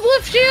 good job,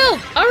 Wolf Shield!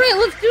 Alright,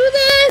 let's do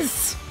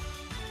this!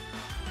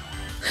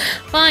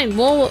 Fine,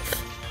 Wolf.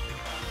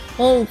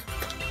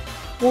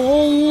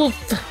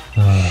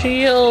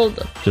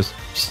 Shield. Just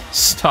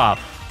stop.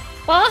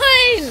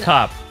 Fine!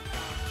 Stop.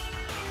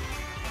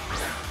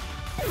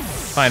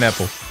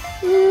 Pineapple.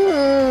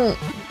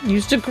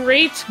 Used a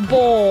great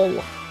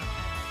ball.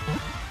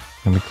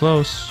 Gonna be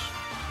close.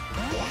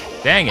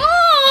 Dang it.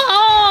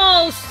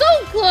 Oh,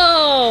 so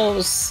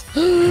close!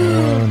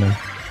 Oh no.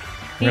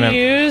 We're gonna have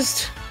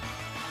Used.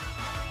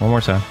 one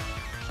more time.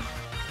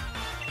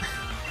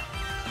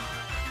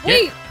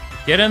 Wait,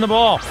 Get in the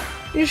ball.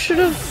 you should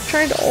have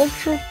tried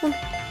Ultra.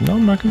 No,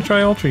 I'm not gonna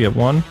try Ultra yet.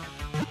 1,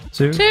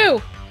 2.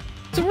 2,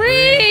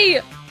 3.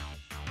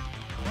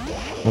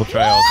 We'll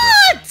try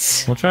Ultra.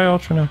 What? We'll try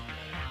Ultra now.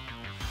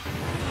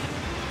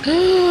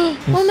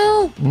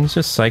 Oh He's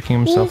just psyching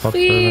himself up for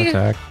Wolfie. an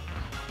attack.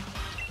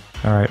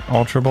 Alright,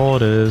 Ultra Ball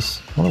it is.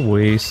 What a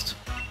waste.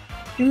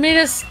 no! You made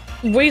us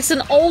waste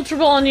an Ultra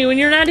Ball on you, and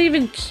you're not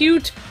even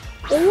cute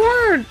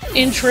or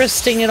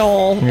interesting at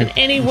all in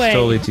any It's way.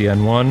 totally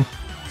TN. 1,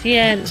 The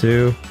end.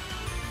 2,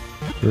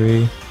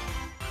 3,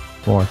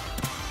 4.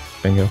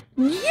 Bingo.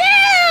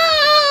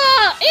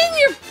 Yeah! In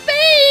your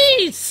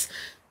face!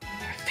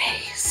 Your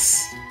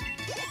face.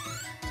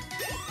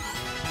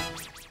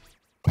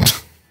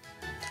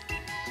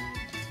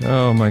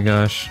 Oh my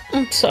gosh.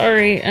 I'm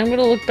sorry. I'm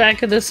gonna look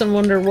back at this and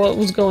wonder what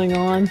was going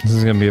on. This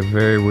is gonna be a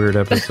very weird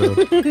episode.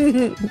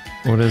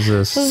 What is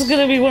this? This is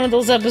gonna be one of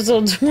those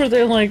episodes where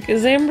they're like,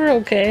 is Amber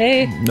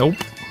okay? Nope.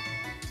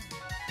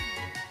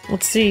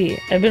 Let's see.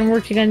 I've been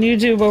working on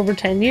YouTube over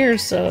 10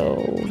 years,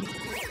 so...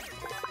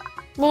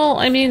 Well,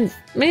 I mean,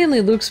 mainly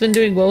Luke's been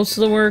doing most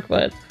of the work,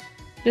 but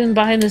doing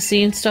behind the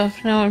scenes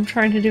stuff. Now I'm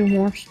trying to do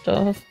more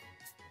stuff.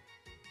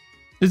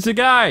 It's a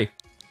guy!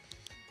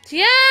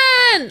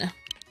 Tien!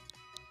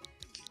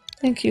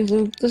 Thank you,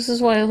 Luke. This is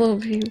why I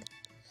love you.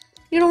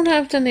 You don't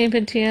have to name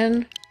it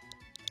Tien.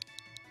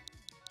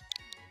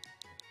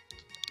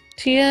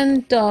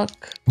 Tien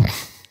Duck.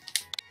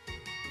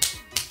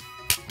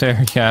 There,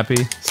 you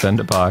happy? Send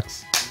a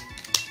box.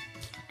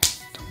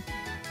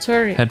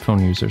 Sorry.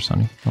 Headphone user,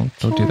 Sonny. Don't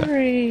do that.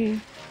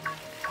 Sorry.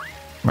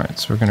 Alright,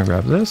 so we're gonna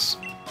grab this.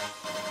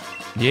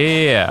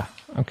 Yeah!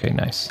 Okay,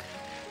 nice.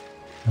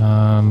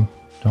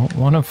 Don't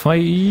wanna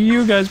fight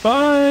you guys,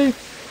 bye!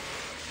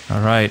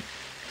 Alright.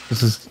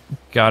 This has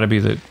gotta be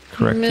the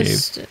correct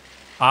Missed cave. it.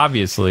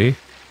 Obviously.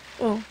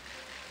 Oh.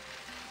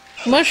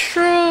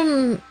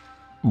 Mushroom!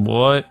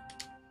 What?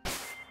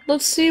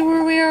 Let's see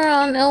where we are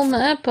on El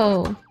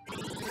Mapo.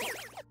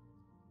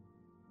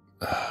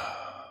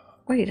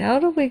 Wait, how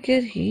do we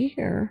get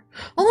here?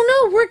 Oh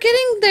no, we're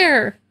getting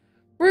there!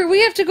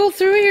 We have to go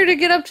through here to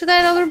get up to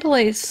that other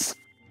place.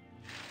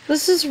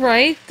 This is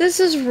right. This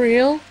is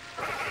real.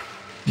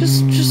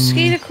 Just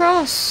skate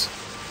across.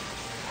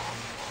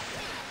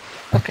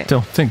 Okay. I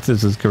don't think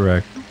this is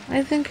correct.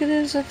 I think it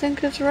is. I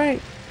think it's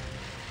right.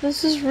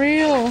 This is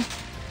real.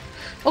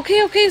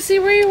 Okay, see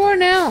where you are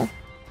now.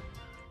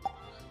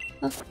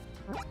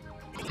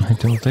 I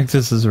don't think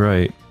this is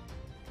right.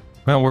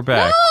 Well, we're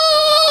back.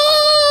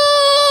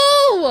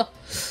 No!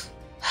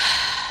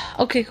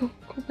 Okay, go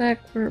back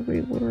where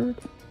we were.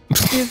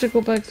 You have to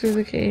go back through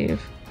the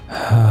cave.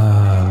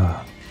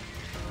 I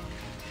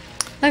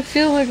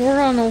feel like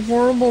we're on a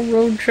horrible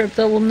road trip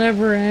that will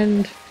never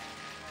end.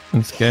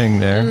 It's getting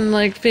there. And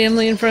like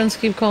family and friends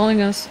keep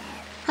calling us.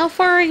 How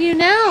far are you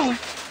now?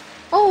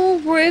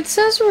 Oh, it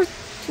says we're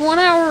 1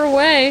 hour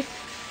away.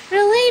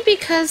 Really?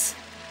 Because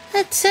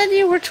it said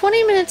you were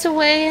 20 minutes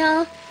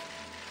away,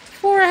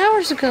 4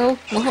 hours ago.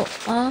 Well,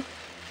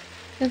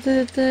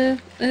 it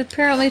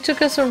apparently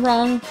took us a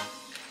wrong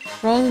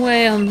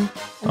way on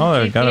Oh,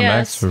 they GPS. got a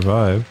max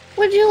survive.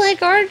 Would you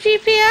like our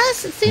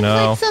GPS? It seems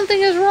No. like something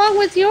is wrong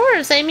with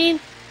yours. I mean,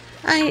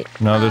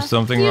 No, there's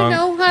something do you wrong.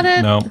 know how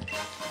to... No.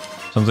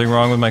 Something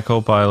wrong with my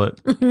co-pilot.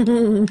 That's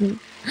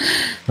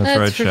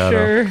right, for Shadow.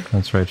 sure.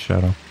 That's right,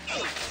 Shadow.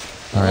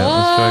 Alright,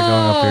 let's try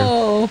going up here.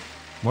 Oh.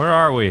 Where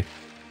are we?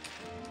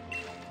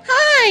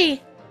 Hi!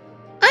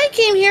 I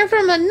came here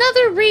from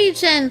another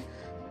region.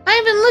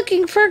 I've been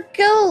looking for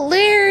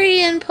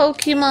Galarian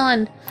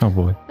Pokemon. Oh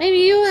boy. Maybe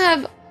you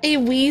have a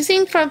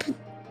Weezing from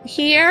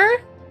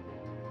here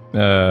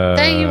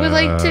that you would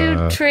like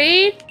to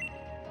trade?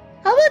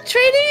 How about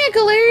trading a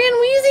Galarian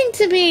Weezing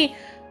to me?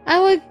 I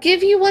would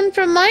give you one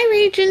from my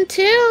region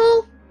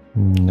too.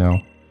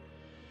 No.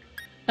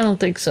 I don't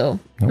think so.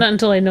 Nope. Not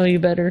until I know you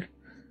better.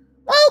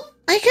 Well,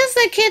 I guess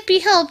that can't be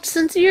helped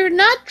since you're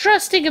not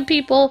trusting of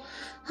people.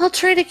 I'll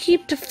try to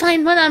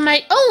find one on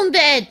my own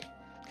bed.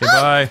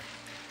 Goodbye.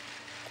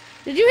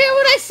 Did you hear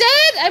what I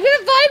said? I'm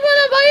gonna find one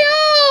on my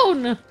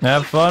own.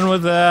 Have fun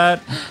with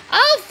that.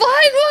 I'll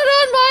find one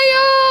on my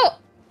own.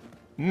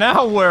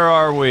 Now where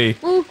are we?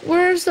 Look,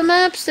 where's the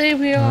map say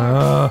we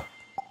are?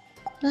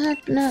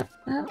 Map.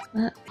 We're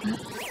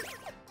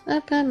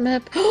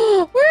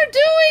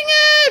doing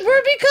it!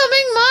 We're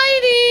becoming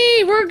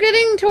mighty! We're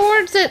getting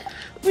towards it.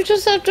 We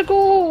just have to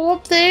go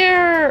up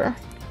there.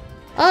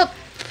 Up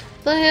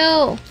the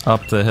hill.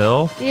 Up the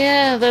hill?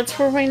 Yeah, that's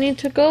where we need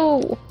to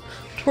go.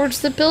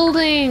 Towards the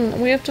building.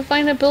 We have to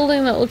find a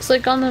building that looks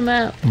like on the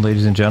map.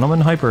 Ladies and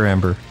gentlemen, Hyper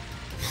Amber.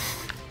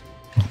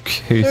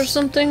 Okay. There's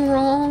something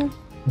wrong.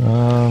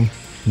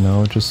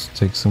 No, it just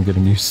takes some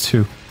getting used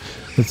to.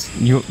 It's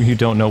you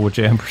don't know which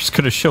Amber's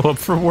gonna show up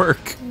for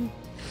work.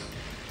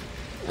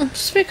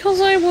 Just because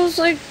I was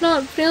like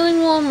not feeling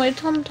well in my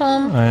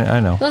tum-tum. I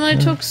know. Then I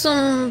took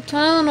some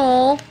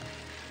Tylenol,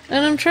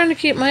 and I'm trying to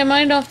keep my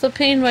mind off the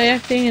pain by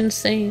acting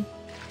insane.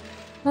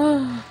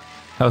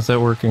 How's that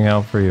working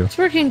out for you? It's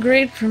working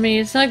great for me.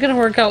 It's not gonna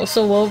work out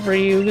so well for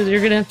you, because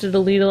you're gonna have to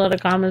delete a lot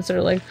of comments that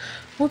are like,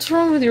 what's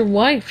wrong with your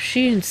wife? Is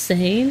she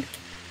insane?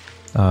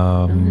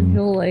 And then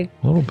you'll like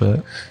a little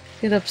bit.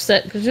 get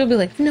upset, because you'll be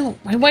like, no,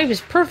 my wife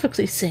is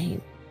perfectly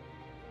sane.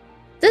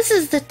 This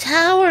is the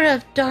Tower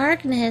of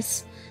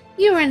Darkness.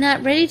 You are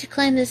not ready to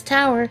climb this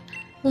tower.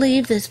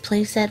 Leave this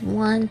place at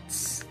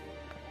once.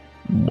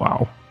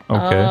 Wow.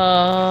 Okay.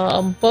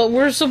 But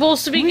we're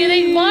supposed to be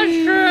getting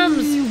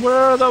mushrooms Where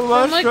are the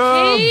from a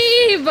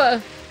cave!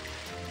 Oh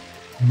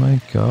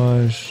my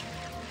gosh.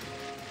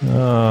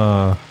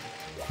 Oh,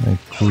 my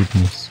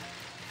goodness.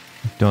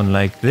 I don't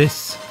like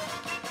this.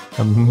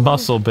 A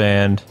muscle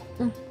band.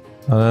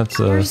 Oh, that's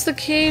a... Where's the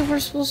cave we're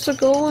supposed to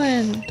go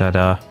in?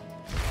 Da-da.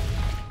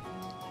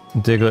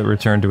 Diglett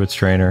returned to its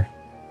trainer.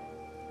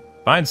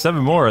 Find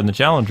 7 more on the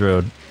challenge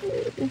road.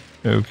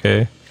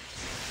 Okay.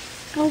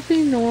 I'll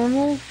be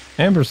normal.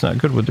 Amber's not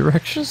good with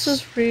directions.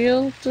 This is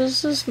real.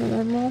 This is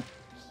normal.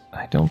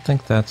 I don't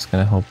think that's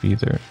gonna help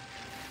either.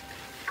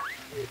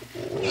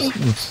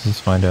 Let's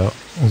find out.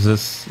 Is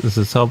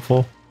this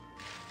helpful?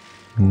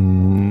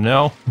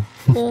 No.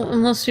 Well,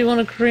 unless you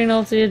want to careen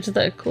off the edge of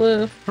that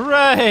cliff.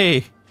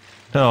 Hooray!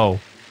 No.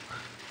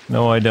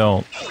 No, I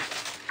don't.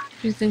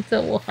 Do you think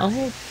that will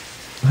help?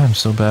 I'm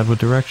so bad with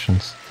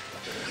directions.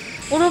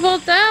 What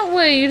about that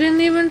way? You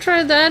didn't even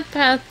try that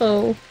path,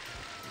 though.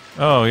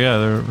 Oh, yeah,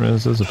 there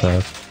is a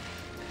path.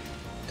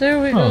 There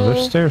we Oh, go.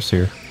 there's stairs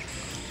here.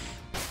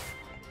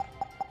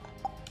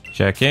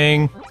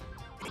 Checking.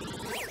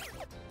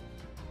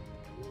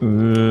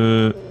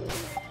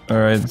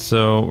 Alright,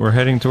 so we're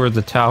heading toward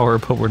the tower,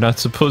 but we're not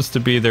supposed to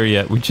be there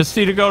yet. We just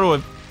need to go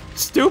to a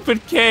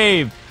stupid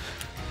cave!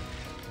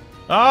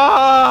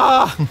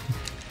 Ah!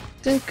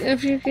 Think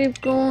if you keep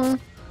going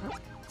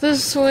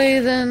this way,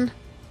 then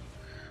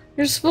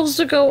you're supposed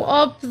to go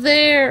up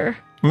there.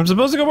 I'm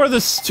supposed to go where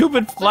the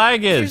stupid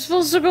flag You're is.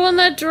 supposed to go in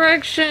that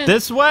direction.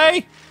 This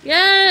way?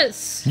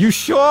 Yes. You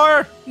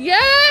sure?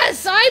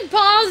 Yes, I'm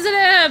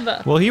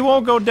positive. Well, he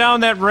won't go down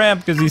that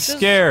ramp because he's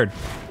scared.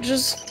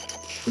 Just.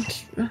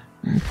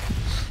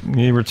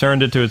 He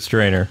returned it to its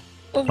trainer.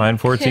 Find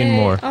 14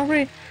 more.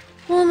 Alright.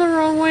 Going the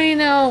wrong way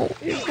now.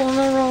 You're going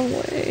the wrong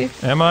way.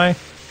 Am I?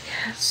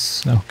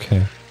 Yes.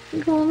 Okay.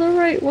 You're going the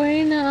right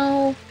way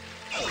now.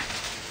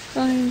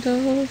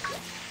 window.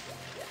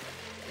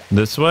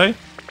 This way?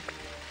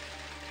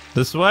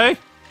 This way?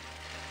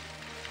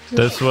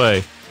 This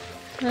way.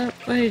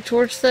 Wait,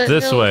 towards that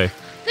This hill. way.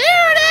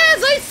 There it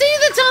is! I see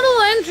the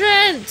tunnel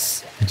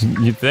entrance!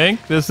 You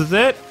think this is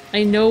it?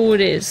 I know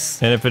it is.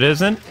 And if it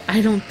isn't?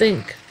 I don't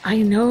think. I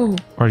know.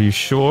 Are you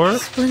sure?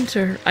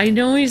 Splinter, I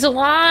know he's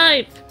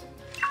alive!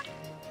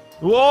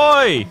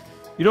 Oi!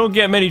 You don't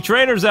get many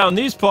trainers out in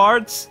these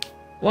parts.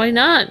 Why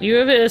not? You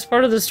have it as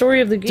part of the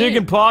story of the game. Dig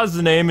and Paw's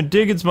the name, and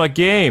Digging's my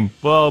game.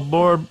 Well,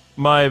 more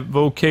my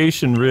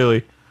vocation,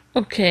 really.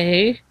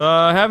 Okay.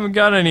 Haven't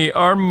got any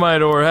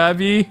armamite ore,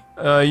 have ye?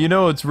 You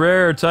know it's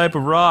rare type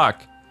of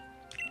rock.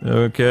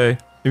 Okay.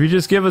 If you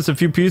just give us a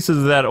few pieces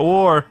of that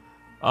ore,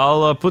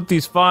 I'll put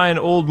these fine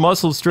old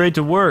muscles straight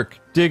to work,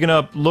 digging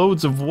up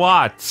loads of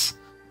watts.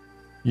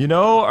 You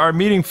know, our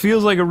meeting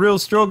feels like a real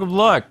stroke of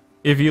luck.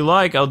 If you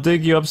like, I'll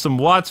dig you up some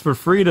watts for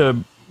free to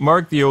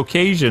mark the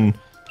occasion.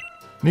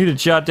 Need to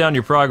jot down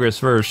your progress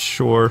first,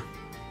 sure.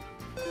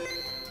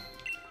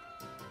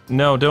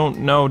 No,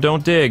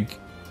 don't dig.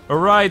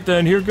 Alright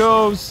then, here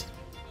goes.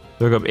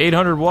 Took up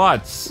 800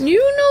 watts. You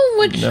know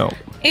which No.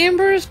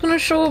 Amber is gonna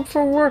show up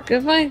for work.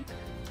 If I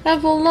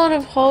have a lot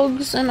of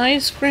hugs and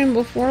ice cream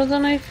before,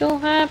 then I feel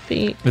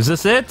happy. Is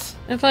this it?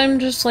 If I'm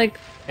just like,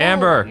 oh,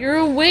 Amber. you're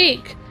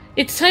awake.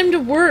 It's time to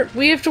work.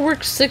 We have to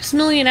work 6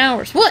 million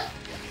hours. What?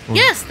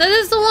 Yes, that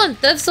is the one.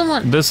 That's the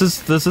one. This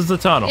is the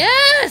tunnel.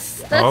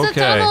 Yes, that's the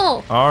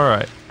tunnel.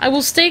 Alright. I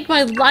will stake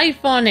my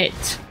life on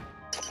it.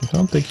 I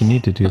don't think you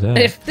need to do that.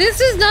 If this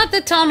is not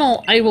the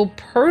tunnel, I will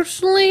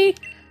personally,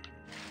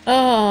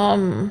 I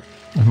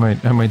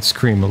might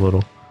scream a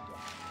little.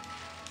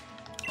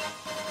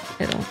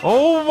 I don't.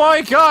 Oh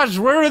my gosh,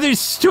 where are these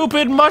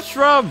stupid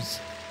mushrooms?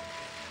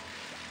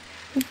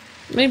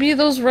 Maybe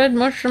those red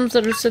mushrooms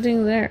that are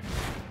sitting there.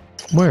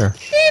 Where?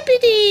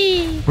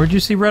 Hippity! Where'd you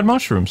see red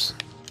mushrooms?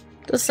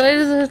 The side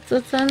of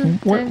the thing.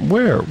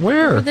 Where?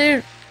 Over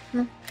there.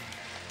 No.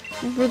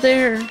 Over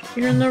there.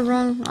 You're in the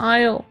wrong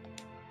aisle.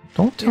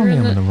 Don't tell me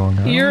I'm in the wrong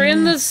aisle. You're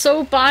in the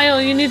soap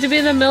aisle. You need to be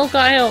in the milk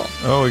aisle.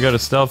 Oh, we got a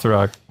stealth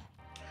rock.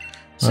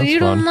 So That's you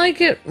fun. don't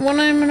like it when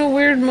I'm in a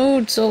weird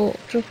mood, so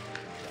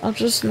I'll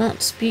just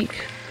not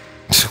speak.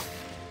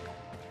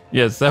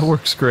 Yes, that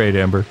works great,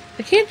 Amber.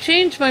 I can't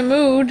change my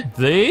mood.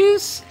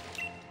 These?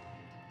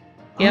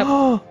 Yep.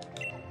 Oh,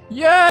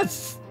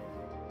 yes!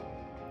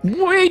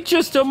 Wait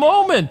just a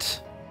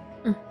moment!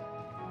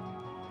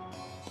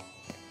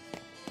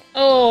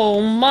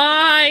 Oh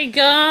my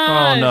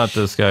gosh! Oh, not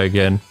this guy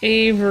again.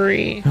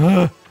 Avery.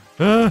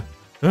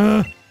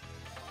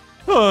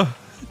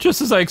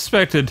 Just as I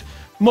expected,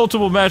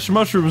 multiple matched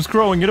mushrooms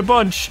growing in a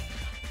bunch.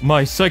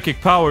 My psychic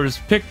powers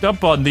picked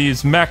up on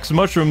these max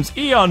mushrooms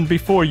eon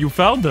before you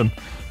found them.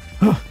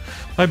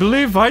 I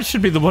believe I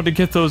should be the one to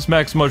get those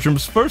max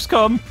mushrooms first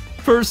come,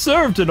 first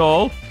served and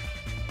all.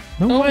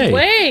 No way.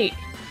 Wait!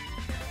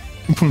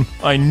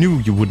 I knew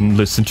you wouldn't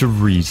listen to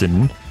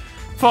reason.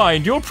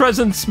 Find your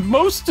presence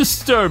most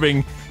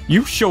disturbing.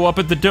 You show up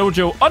at the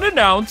dojo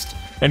unannounced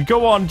and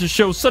go on to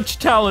show such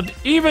talent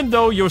even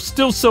though you're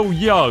still so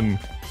young.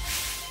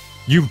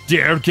 You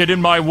dare get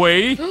in my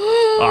way?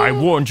 I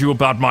warned you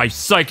about my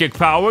psychic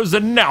powers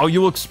and now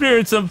you'll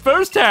experience them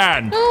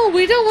firsthand. No,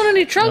 we don't want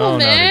any trouble, Oh, not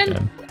man.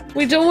 again.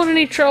 We don't want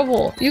any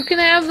trouble. You can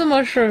have the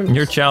mushrooms.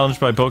 You're challenged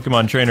by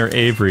Pokemon trainer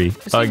Avery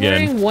Is he again.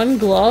 wearing one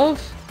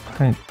glove?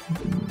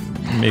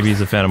 Maybe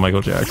he's a fan of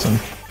Michael Jackson.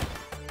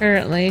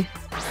 Apparently.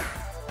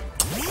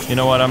 You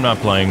know what? I'm not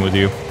playing with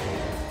you.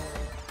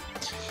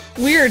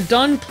 We are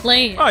done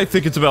playing. I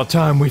think it's about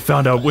time we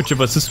found out which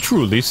of us is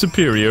truly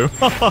superior.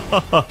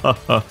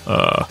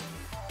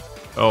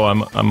 Oh,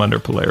 I'm under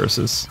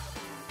Polaris's.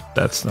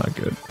 That's not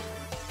good.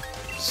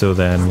 So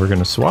then we're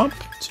gonna swap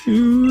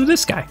to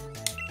this guy.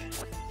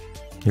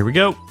 Here we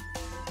go.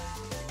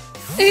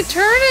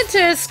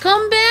 Eternatus,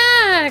 come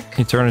back!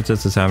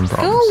 Eternatus is having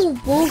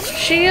problems. Go, Wolf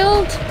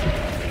Shield!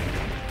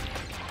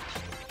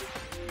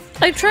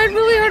 I tried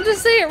really hard to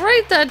say it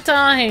right that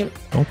time!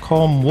 Don't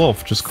call him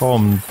Wolf, just call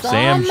him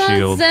Zam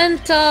Shield.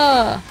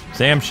 Zamazenta!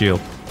 Zam Shield.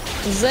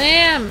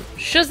 Zam!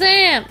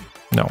 Shazam!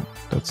 No,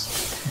 that's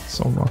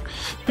so wrong.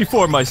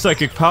 Before my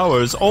psychic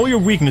powers, all your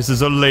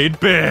weaknesses are laid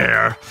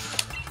bare.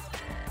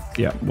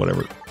 Yeah,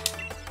 whatever.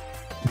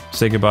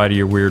 Say goodbye to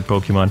your weird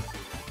Pokemon.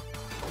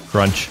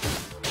 Crunch.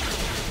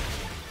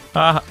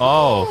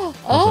 Oh.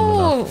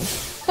 Oh!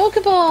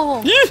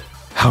 Pokeball! Yeah.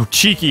 How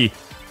cheeky.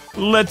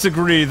 Let's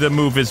agree the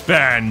move is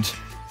banned.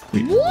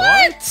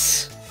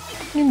 What?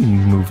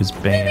 Move is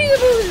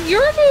banned.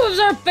 Your moves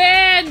are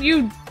bad,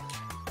 you...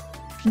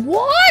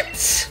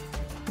 What?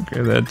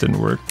 Okay, that didn't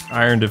work.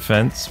 Iron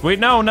defense. Wait,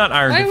 no, not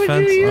iron Why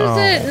defense. would you use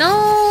it?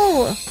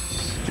 No!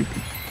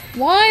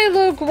 Why,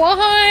 Luke?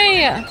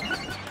 Why?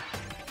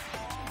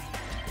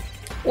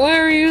 Why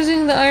are you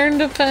using the iron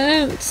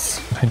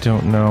defense? I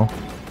don't know.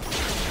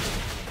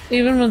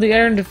 Even with the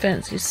iron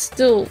defense, he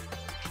still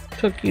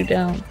took you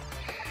down.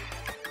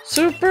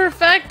 Super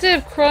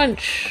effective,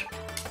 Crunch!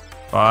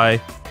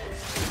 Bye.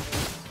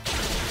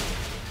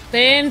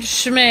 Banned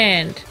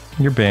schmanned.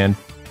 You're banned.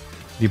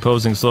 The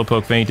opposing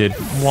Slowpoke fainted.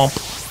 Womp.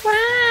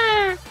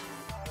 Ah.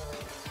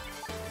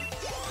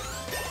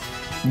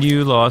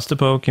 You lost a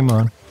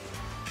Pokemon.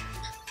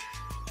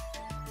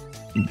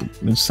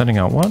 It's sending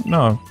out what?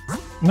 No.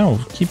 No,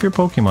 keep your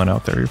Pokemon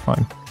out there, you're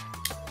fine.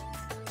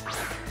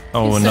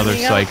 Oh, He's another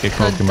sending out psychic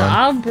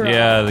Pokemon. Kadabra.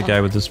 Yeah, the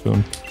guy with the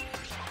spoon.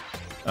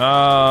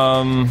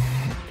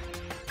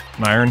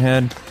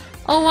 Ironhead?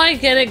 Oh, I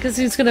get it, because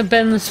he's gonna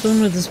bend the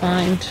spoon with his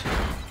mind.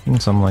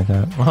 Something like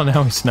that. Well,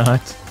 now he's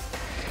not.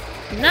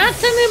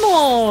 Not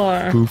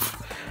anymore! Oof.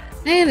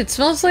 Man, it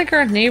smells like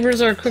our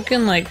neighbors are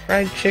cooking, like,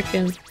 fried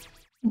chicken.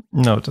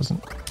 No, it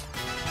doesn't.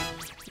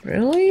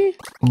 Really?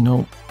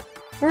 Nope.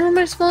 Where am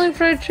I smelling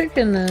fried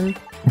chicken, then?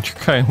 You're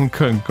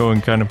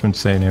going kind of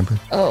insane, Amber.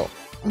 Oh.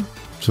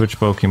 Switch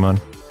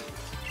Pokemon.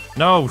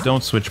 No,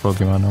 don't switch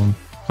Pokemon. I'm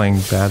playing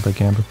bad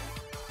like Amber.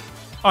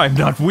 I'm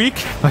not weak.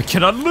 I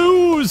cannot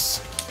lose.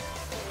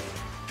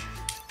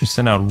 You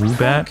sent out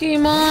Woobat?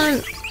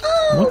 Pokemon.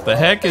 Oh, What the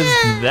heck is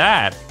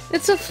that?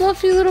 it's a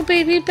fluffy little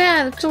baby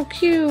bat. It's so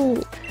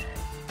cute.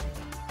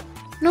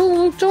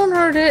 No, don't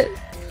hurt it.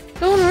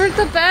 Don't hurt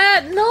the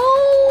bat.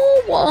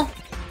 No.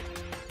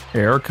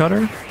 Air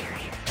cutter?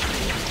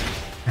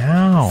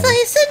 Ow.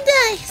 Slice and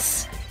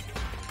dice.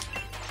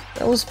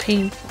 That was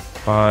painful.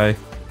 Bye.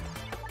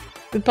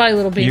 Goodbye,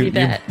 little baby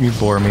bat. You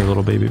bore me,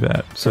 little baby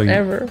bat. So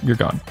Forever. you're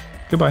gone.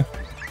 Goodbye.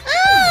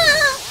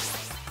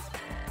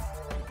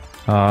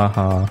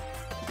 Haha.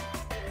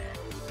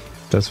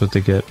 That's what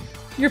they get.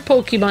 Your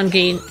Pokemon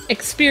gain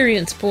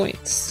experience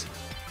points.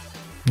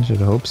 I should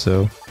hope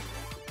so.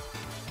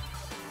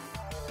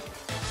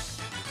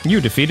 You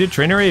defeated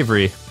Trainer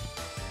Avery.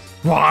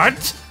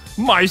 What?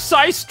 My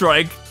Psy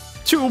Strike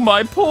to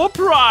my poor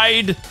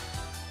pride.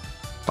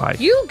 Bye.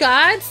 You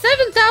got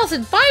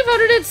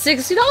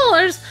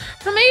 $7,560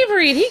 from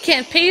Avery, and he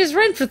can't pay his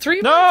rent for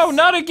 3 months. No,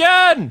 not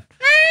again!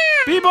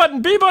 B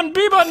button, B button,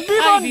 B button, B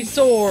button!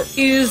 Ivysaur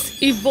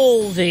is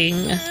evolving.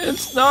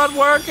 It's not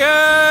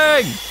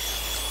working!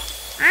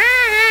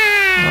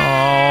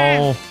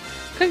 Oh.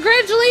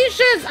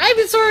 Congratulations!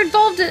 Ivysaur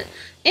evolved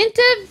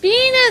into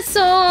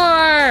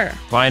Venusaur!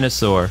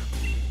 Venusaur.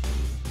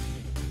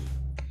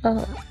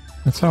 Oh.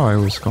 That's how I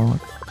always call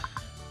it.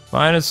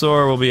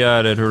 Venusaur will be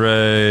added,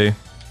 hooray.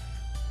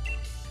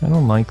 I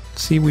don't like...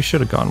 See, we should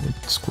have gone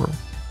with Squirrel.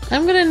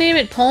 I'm gonna name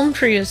it Palm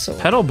Treeosaur.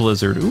 Petal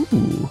Blizzard,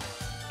 ooh.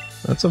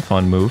 That's a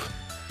fun move.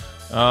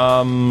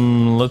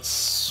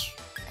 Let's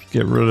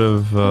get rid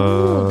of,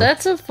 Ooh,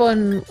 that's a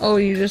fun... Oh,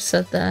 you just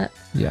said that.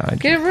 yeah, I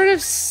Get rid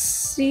of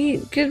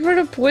Get rid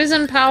of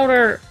Poison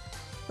Powder.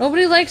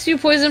 Nobody likes you,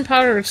 Poison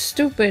Powder. It's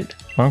stupid.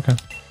 Okay.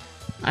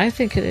 I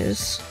think it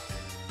is.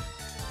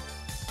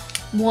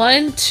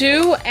 1,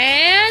 2,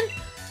 and...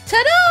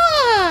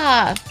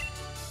 Ta-da!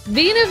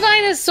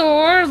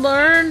 Venusaur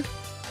learned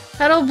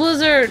Petal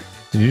Blizzard.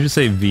 Did you just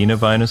say Vena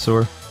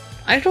Venusaur?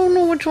 I don't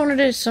know which one it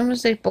is, so I'm gonna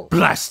say both.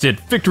 Blast it!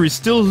 Victory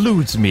still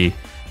eludes me!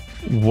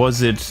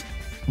 Was it...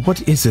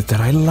 What is it that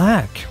I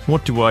lack?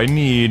 What do I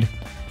need?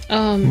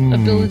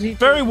 Ability to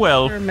Very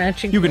well.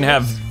 matching You can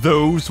colors. have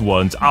those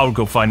ones. I'll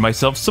go find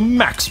myself some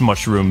max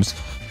mushrooms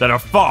that are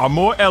far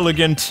more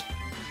elegant.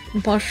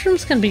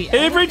 Mushrooms can be...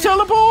 Avery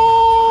teleport!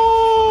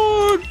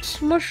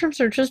 Mushrooms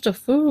are just a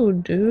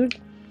food, dude.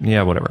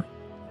 Yeah, whatever.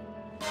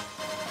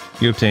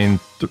 You obtain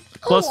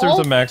clusters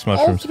of max All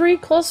mushrooms. 3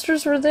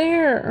 clusters were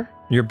there.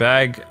 Your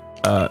bag...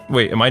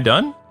 wait, am I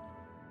done?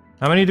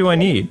 How many do I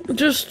need?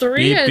 Just 3,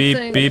 Beep, I beep,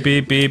 think. beep,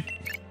 beep, beep.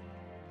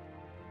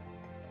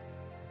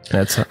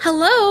 That's...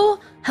 Hello?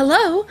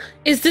 Hello?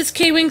 Is this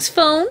Kwings'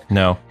 phone?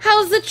 No.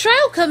 How's the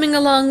trial coming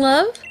along,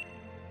 love?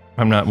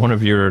 I'm not one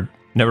of your...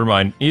 Never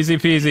mind. Easy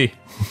peasy.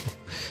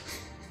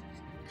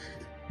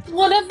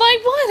 What am I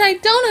what? I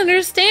don't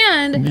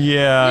understand.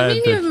 Yeah. You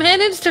mean you've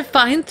managed to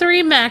find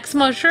 3 max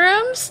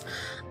mushrooms?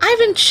 I've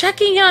been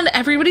checking on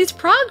everybody's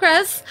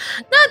progress.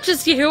 Not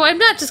just you. I'm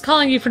not just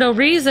calling you for no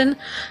reason.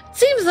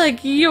 Seems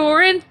like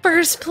you're in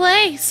first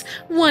place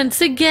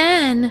once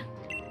again.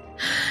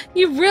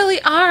 You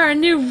really are a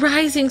new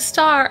rising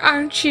star,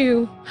 aren't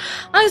you?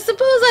 I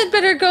suppose I'd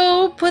better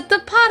go put the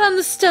pot on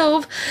the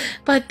stove,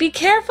 but be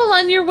careful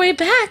on your way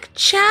back.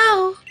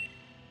 Ciao.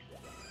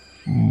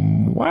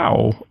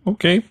 Wow.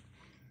 Okay.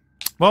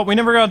 Well, we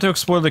never got to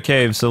explore the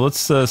cave, so let's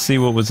see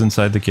what was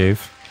inside the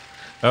cave.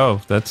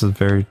 Oh, that's a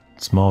very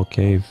small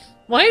cave.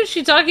 Why is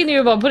she talking to you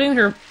about putting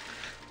her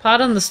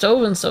pot on the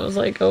stove and stuff? I was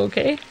like,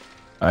 okay.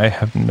 I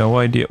have no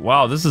idea.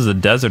 Wow, this is a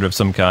desert of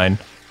some kind.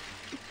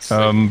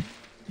 Well,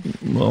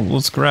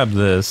 let's grab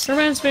this. It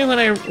reminds me when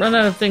I run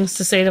out of things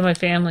to say to my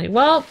family.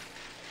 Well,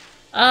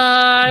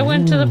 I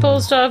went to the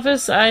post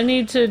office. I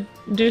need to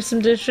do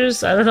some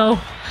dishes. I don't know.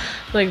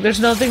 Like,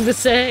 there's nothing to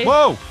say.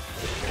 Whoa!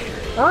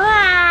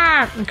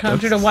 Ah!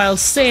 Encountered a wild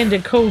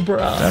sanded cobra.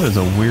 That is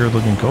a weird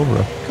looking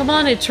cobra. Come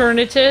on,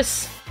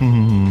 Eternatus.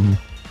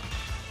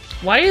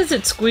 Why is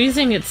it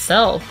squeezing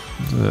itself?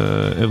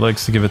 It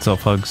likes to give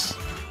itself hugs.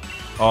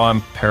 Oh,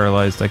 I'm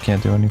paralyzed. I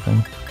can't do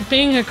anything.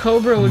 Being a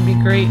cobra would be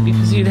great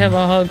because you'd have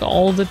a hug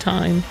all the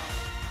time.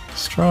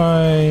 Let's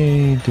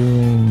try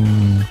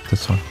doing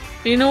this one.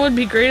 You know what would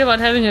be great about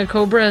having a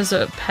cobra as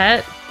a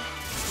pet?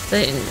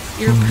 That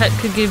your pet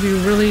could give you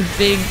really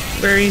big,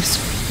 very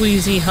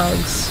squeezy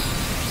hugs.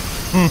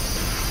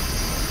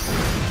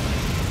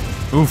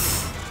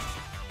 Oof.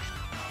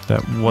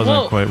 That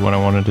wasn't quite what I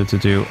wanted it to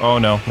do. Oh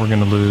no, we're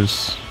gonna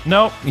lose.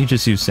 Nope, he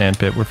just used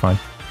Sandpit, we're fine.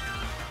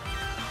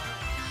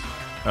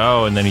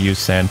 Oh, and then he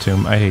used Sand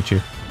Tomb. I hate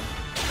you.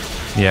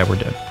 Yeah, we're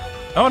dead.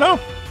 Oh no!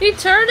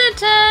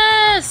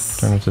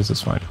 Eternatus! Eternatus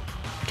is fine.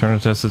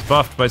 Eternatus is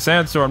buffed by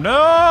Sandstorm.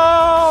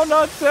 No!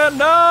 Not Sand,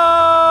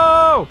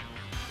 no!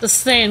 The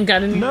sand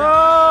got in your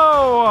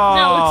No!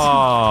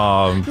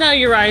 now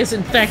your eye's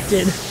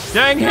infected.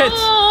 Dang it!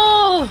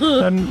 No!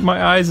 And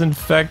my eye's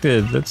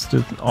infected. That's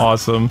just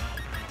awesome.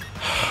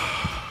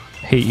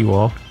 Hate you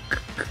all.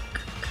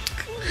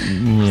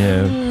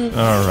 Yeah.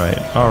 Alright.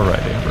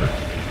 Alright, Amber.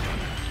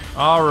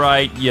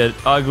 Alright, you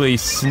ugly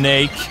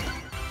snake.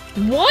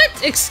 What?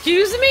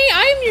 Excuse me?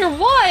 I'm your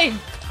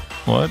wife!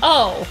 What?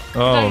 Oh.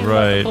 Oh,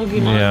 right.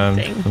 Yeah,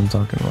 thing. I'm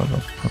talking about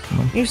the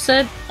Pokemon. You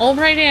said,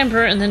 alright,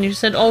 Amber, and then you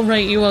said,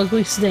 alright, you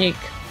ugly snake.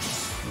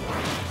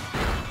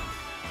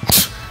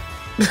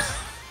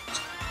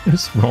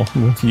 What's wrong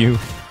with you?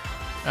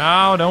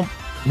 Ow, don't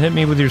hit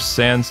me with your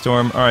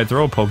Sandstorm. Alright,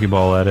 throw a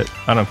Pokeball at it.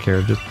 I don't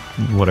care, just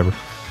whatever.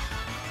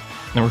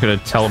 Then we're gonna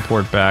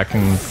teleport back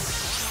and...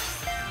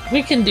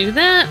 We can do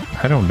that?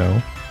 I don't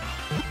know.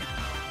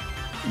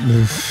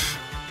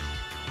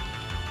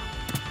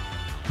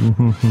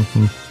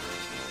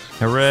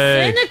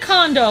 Hooray!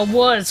 Anaconda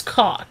was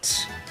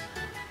caught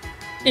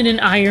in an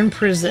iron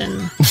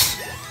prison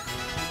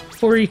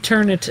for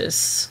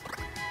Eternatus.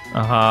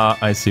 Aha,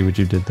 I see what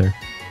you did there.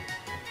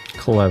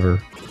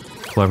 Clever.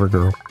 Clever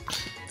girl.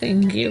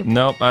 Thank you.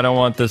 Nope, I don't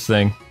want this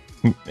thing.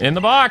 In the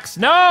box!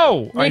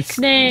 No!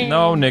 Nickname.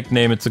 No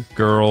nickname, it's a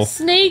girl.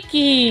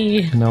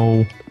 Snaky.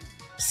 No.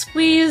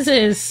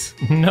 Squeezes.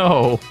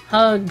 No.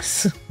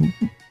 Hugs.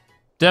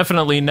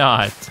 Definitely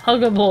not.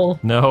 Huggable.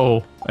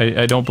 No,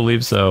 I don't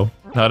believe so.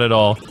 Not at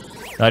all.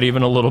 Not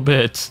even a little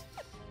bit.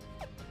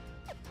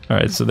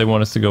 Alright, so they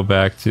want us to go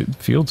back to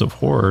Fields of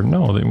Horror.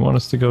 No, they want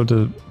us to go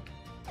to...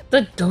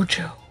 The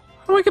dojo.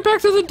 How do I get back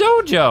to the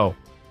dojo?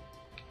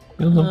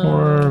 Fields of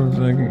Horror,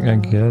 I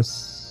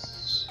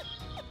guess...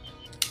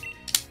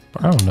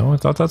 I don't know, I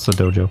thought that's the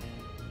dojo.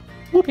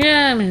 Whoop.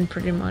 Yeah, I mean,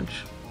 pretty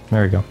much.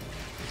 There we go.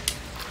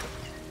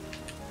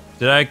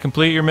 Did I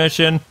complete your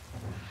mission?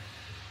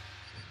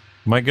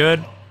 Am I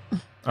good?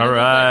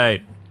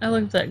 Alright. I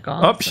looked at that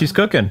gauntlet. Oh, she's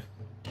cooking.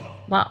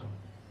 Wow.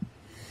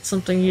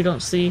 Something you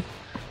don't see.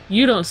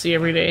 You don't see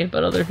every day,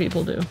 but other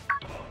people do.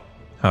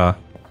 Huh.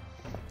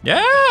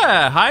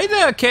 Yeah! Hi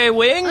there,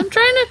 Kwing! I'm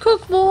trying to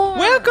cook more!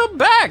 Welcome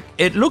back!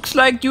 It looks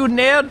like you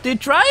nailed the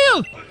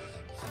trial!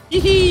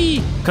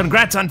 Hee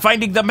Congrats on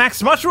finding the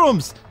max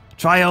mushrooms!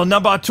 Trial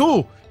number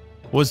 2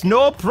 was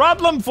no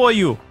problem for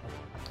you!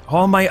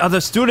 All my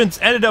other students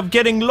ended up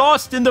getting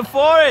lost in the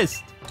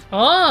forest!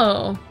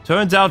 Oh!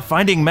 Turns out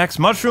finding max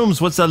mushrooms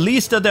was the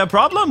least of their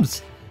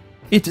problems!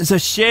 It is a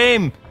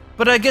shame,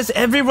 but I guess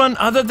everyone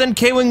other than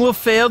Kwing will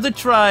fail the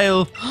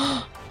trial.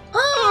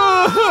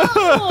 Oh,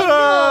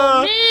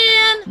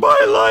 man!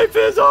 My life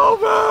is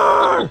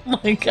over! Oh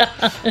my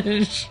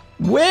gosh.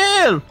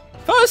 Well,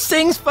 first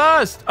things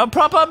first, a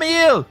proper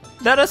meal.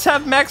 Let us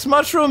have max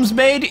mushrooms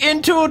made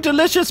into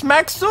delicious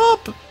max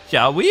soup,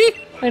 shall we?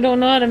 I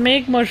don't know how to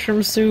make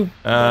mushroom soup.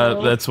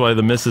 That's why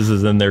the missus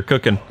is in there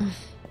cooking.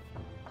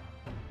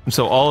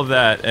 So all of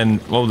that,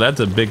 and, well, that's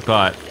a big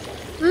pot.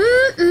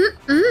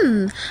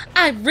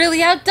 I've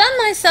really outdone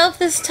myself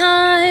this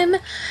time.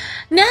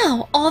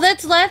 Now, all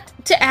that's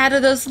left to add are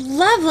those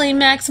lovely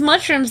max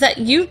mushrooms that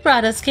you've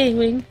brought us,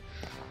 Kwing.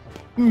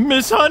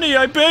 Miss Honey,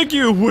 I beg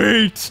you,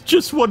 wait,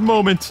 just one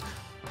moment.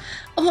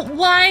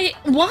 Why,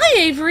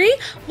 Avery?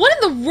 What in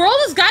the world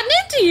has gotten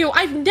into you?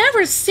 I've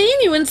never seen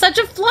you in such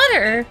a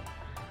flutter.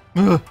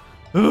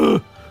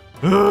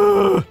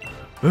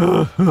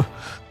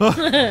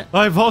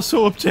 I've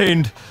also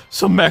obtained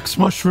some max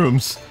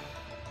mushrooms.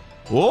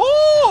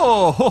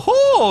 Oh, ho,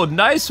 ho,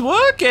 nice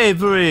work,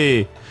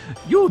 Avery.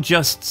 You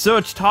just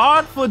searched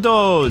hard for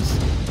those.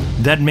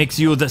 That makes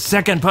you the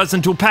second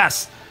person to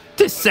pass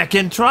the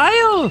second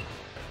trial.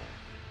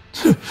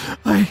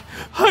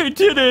 I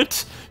did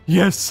it.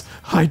 Yes,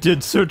 I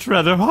did search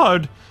rather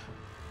hard.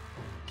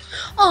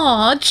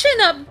 Aw,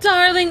 chin up,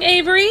 darling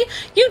Avery.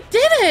 You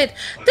did it.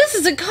 This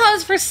is a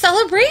cause for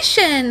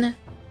celebration.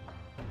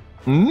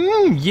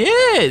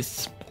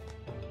 Yes.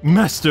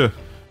 Master,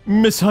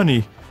 Miss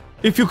Honey,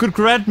 if you could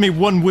grant me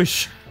one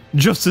wish,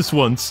 just this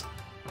once,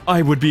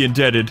 I would be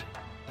indebted.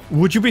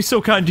 Would you be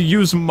so kind to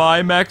use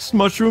my max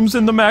mushrooms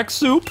in the max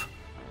soup?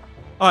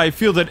 I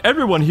feel that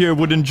everyone here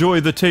would enjoy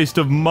the taste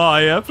of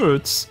my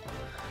efforts.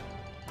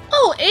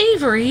 Oh,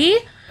 Avery.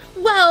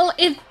 Well,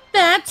 if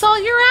that's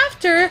all you're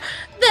after,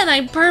 then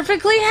I'm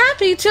perfectly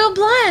happy to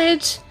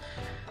oblige.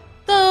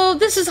 Though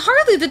this is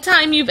hardly the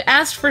time you've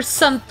asked for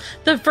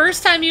the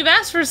first time you've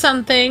asked for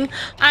something,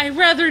 I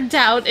rather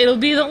doubt it'll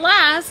be the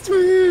last.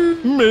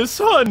 Miss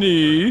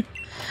Honey.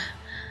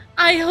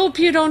 I hope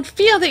you don't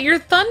feel that your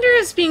thunder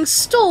is being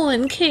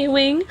stolen,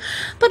 Kwing.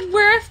 But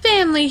we're a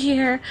family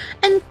here,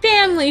 and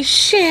families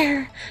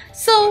share.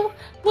 So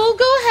we'll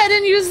go ahead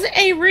and use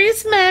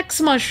Avery's Max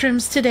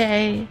mushrooms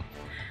today.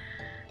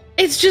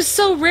 It's just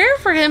so rare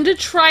for him to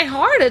try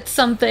hard at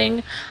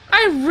something.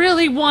 I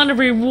really want to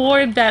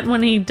reward that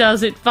when he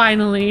does it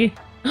finally.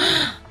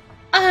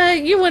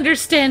 You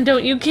understand,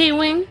 don't you,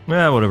 Kwing?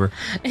 Yeah, whatever.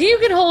 You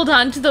can hold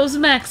on to those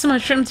Max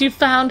mushrooms you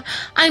found.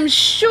 I'm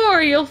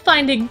sure you'll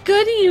find a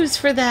good use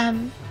for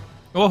them.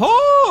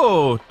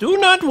 Oh-ho! Do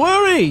not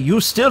worry.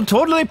 You still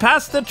totally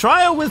passed the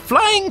trial with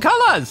flying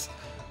colors.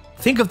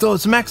 Think of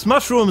those Max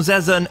mushrooms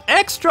as an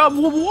extra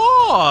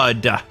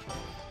reward.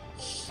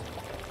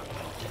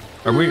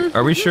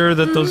 Are we sure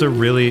that those are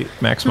really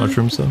Max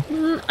mushrooms,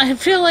 though? I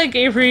feel like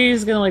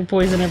Avery's gonna, like,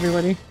 poison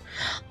everybody.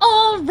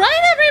 All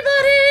right,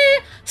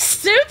 everybody!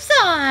 Soup's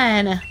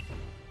on!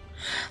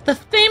 The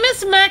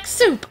famous Max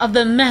soup of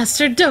the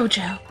Master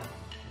Dojo.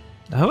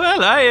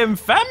 Well, I am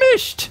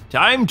famished.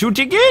 Time to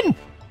dig in.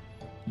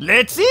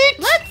 Let's eat!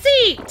 Let's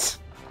eat!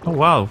 Oh,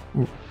 wow.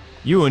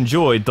 You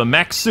enjoyed the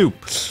Max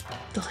soup.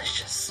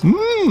 Delicious.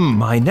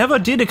 I never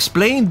did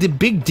explain the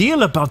big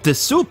deal about this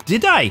soup,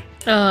 did I?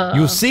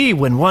 You see,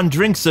 when one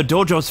drinks the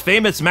dojo's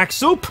famous Max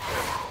soup,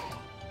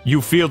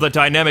 you feel the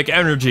dynamic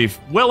energy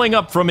welling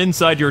up from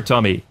inside your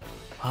tummy.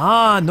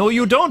 Ah, no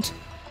you don't.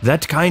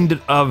 That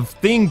kind of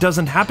thing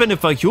doesn't happen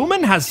if a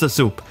human has the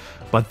soup.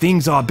 But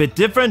things are a bit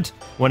different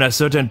when a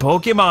certain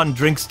Pokemon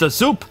drinks the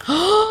soup.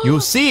 You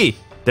see,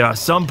 there are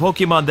some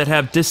Pokemon that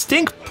have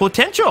distinct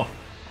potential.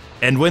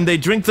 And when they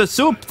drink the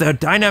soup, their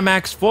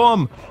Dynamax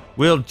form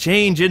will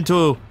change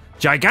into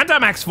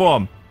Gigantamax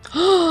form.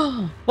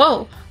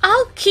 Whoa,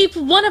 I'll keep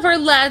one of our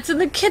lads in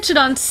the kitchen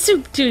on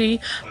soup duty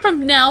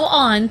from now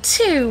on,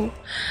 too.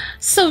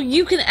 So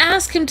you can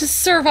ask him to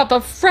serve up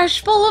a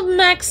fresh bowl of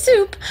Max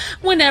soup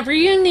whenever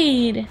you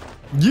need.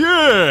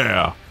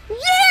 Yeah!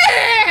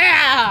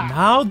 Yeah!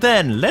 Now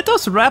then, let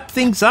us wrap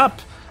things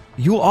up.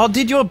 You all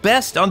did your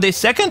best on the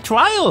second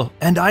trial,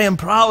 and I am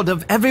proud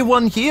of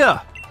everyone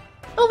here.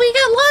 But we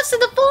got lost in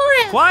the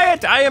forest.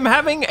 Quiet, I am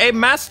having a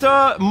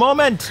master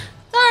moment.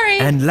 Sorry.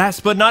 And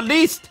last but not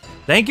least,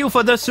 thank you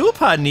for the soup,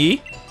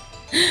 honey.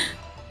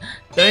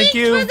 Thank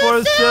you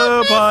for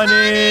soup,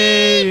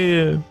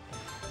 honey.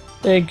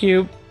 Thank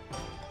you.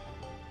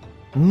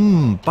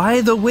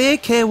 By the way,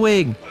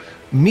 Kwing,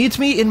 meet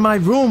me in my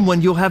room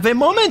when you have a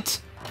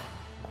moment.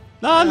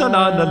 La la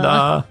la la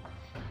la.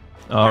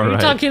 All Are right. you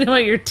talking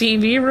about your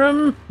TV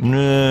room?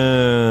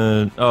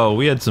 Oh,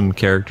 we had some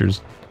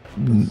characters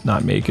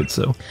not make it,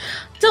 so.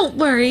 Don't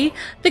worry.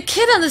 The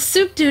kid on the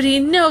soup duty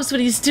knows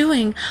what he's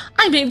doing.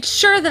 I made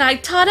sure that I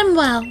taught him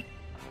well.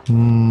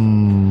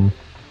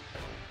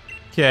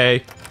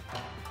 Okay.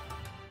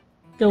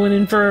 Going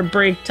in for a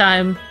break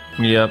time.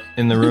 Yep,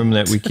 in the room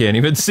that we can't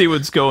even see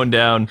what's going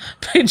down.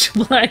 Pitch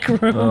black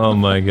room. Oh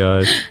my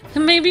god.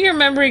 Maybe your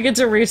memory gets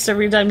erased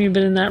every time you've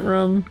been in that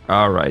room.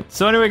 Alright,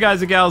 so anyway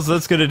guys and gals,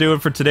 that's gonna do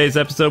it for today's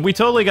episode. We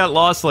totally got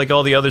lost like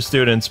all the other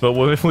students, but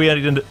what we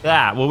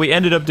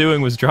ended up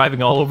doing was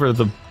driving all over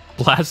the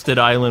blasted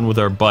island with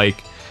our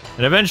bike.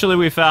 And eventually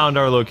we found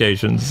our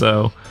location,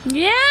 so...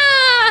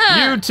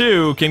 Yeah! You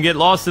too can get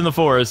lost in the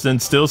forest and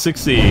still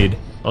succeed.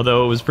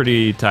 Although it was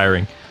pretty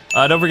tiring.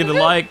 Don't forget to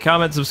like,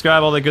 comment,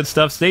 subscribe, all that good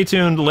stuff. Stay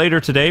tuned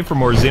later today for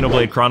more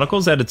Xenoblade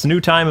Chronicles at its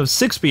new time of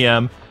 6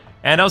 p.m.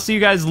 And I'll see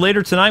you guys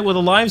later tonight with a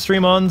live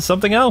stream on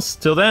something else.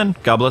 Till then,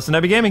 God bless and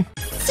happy gaming.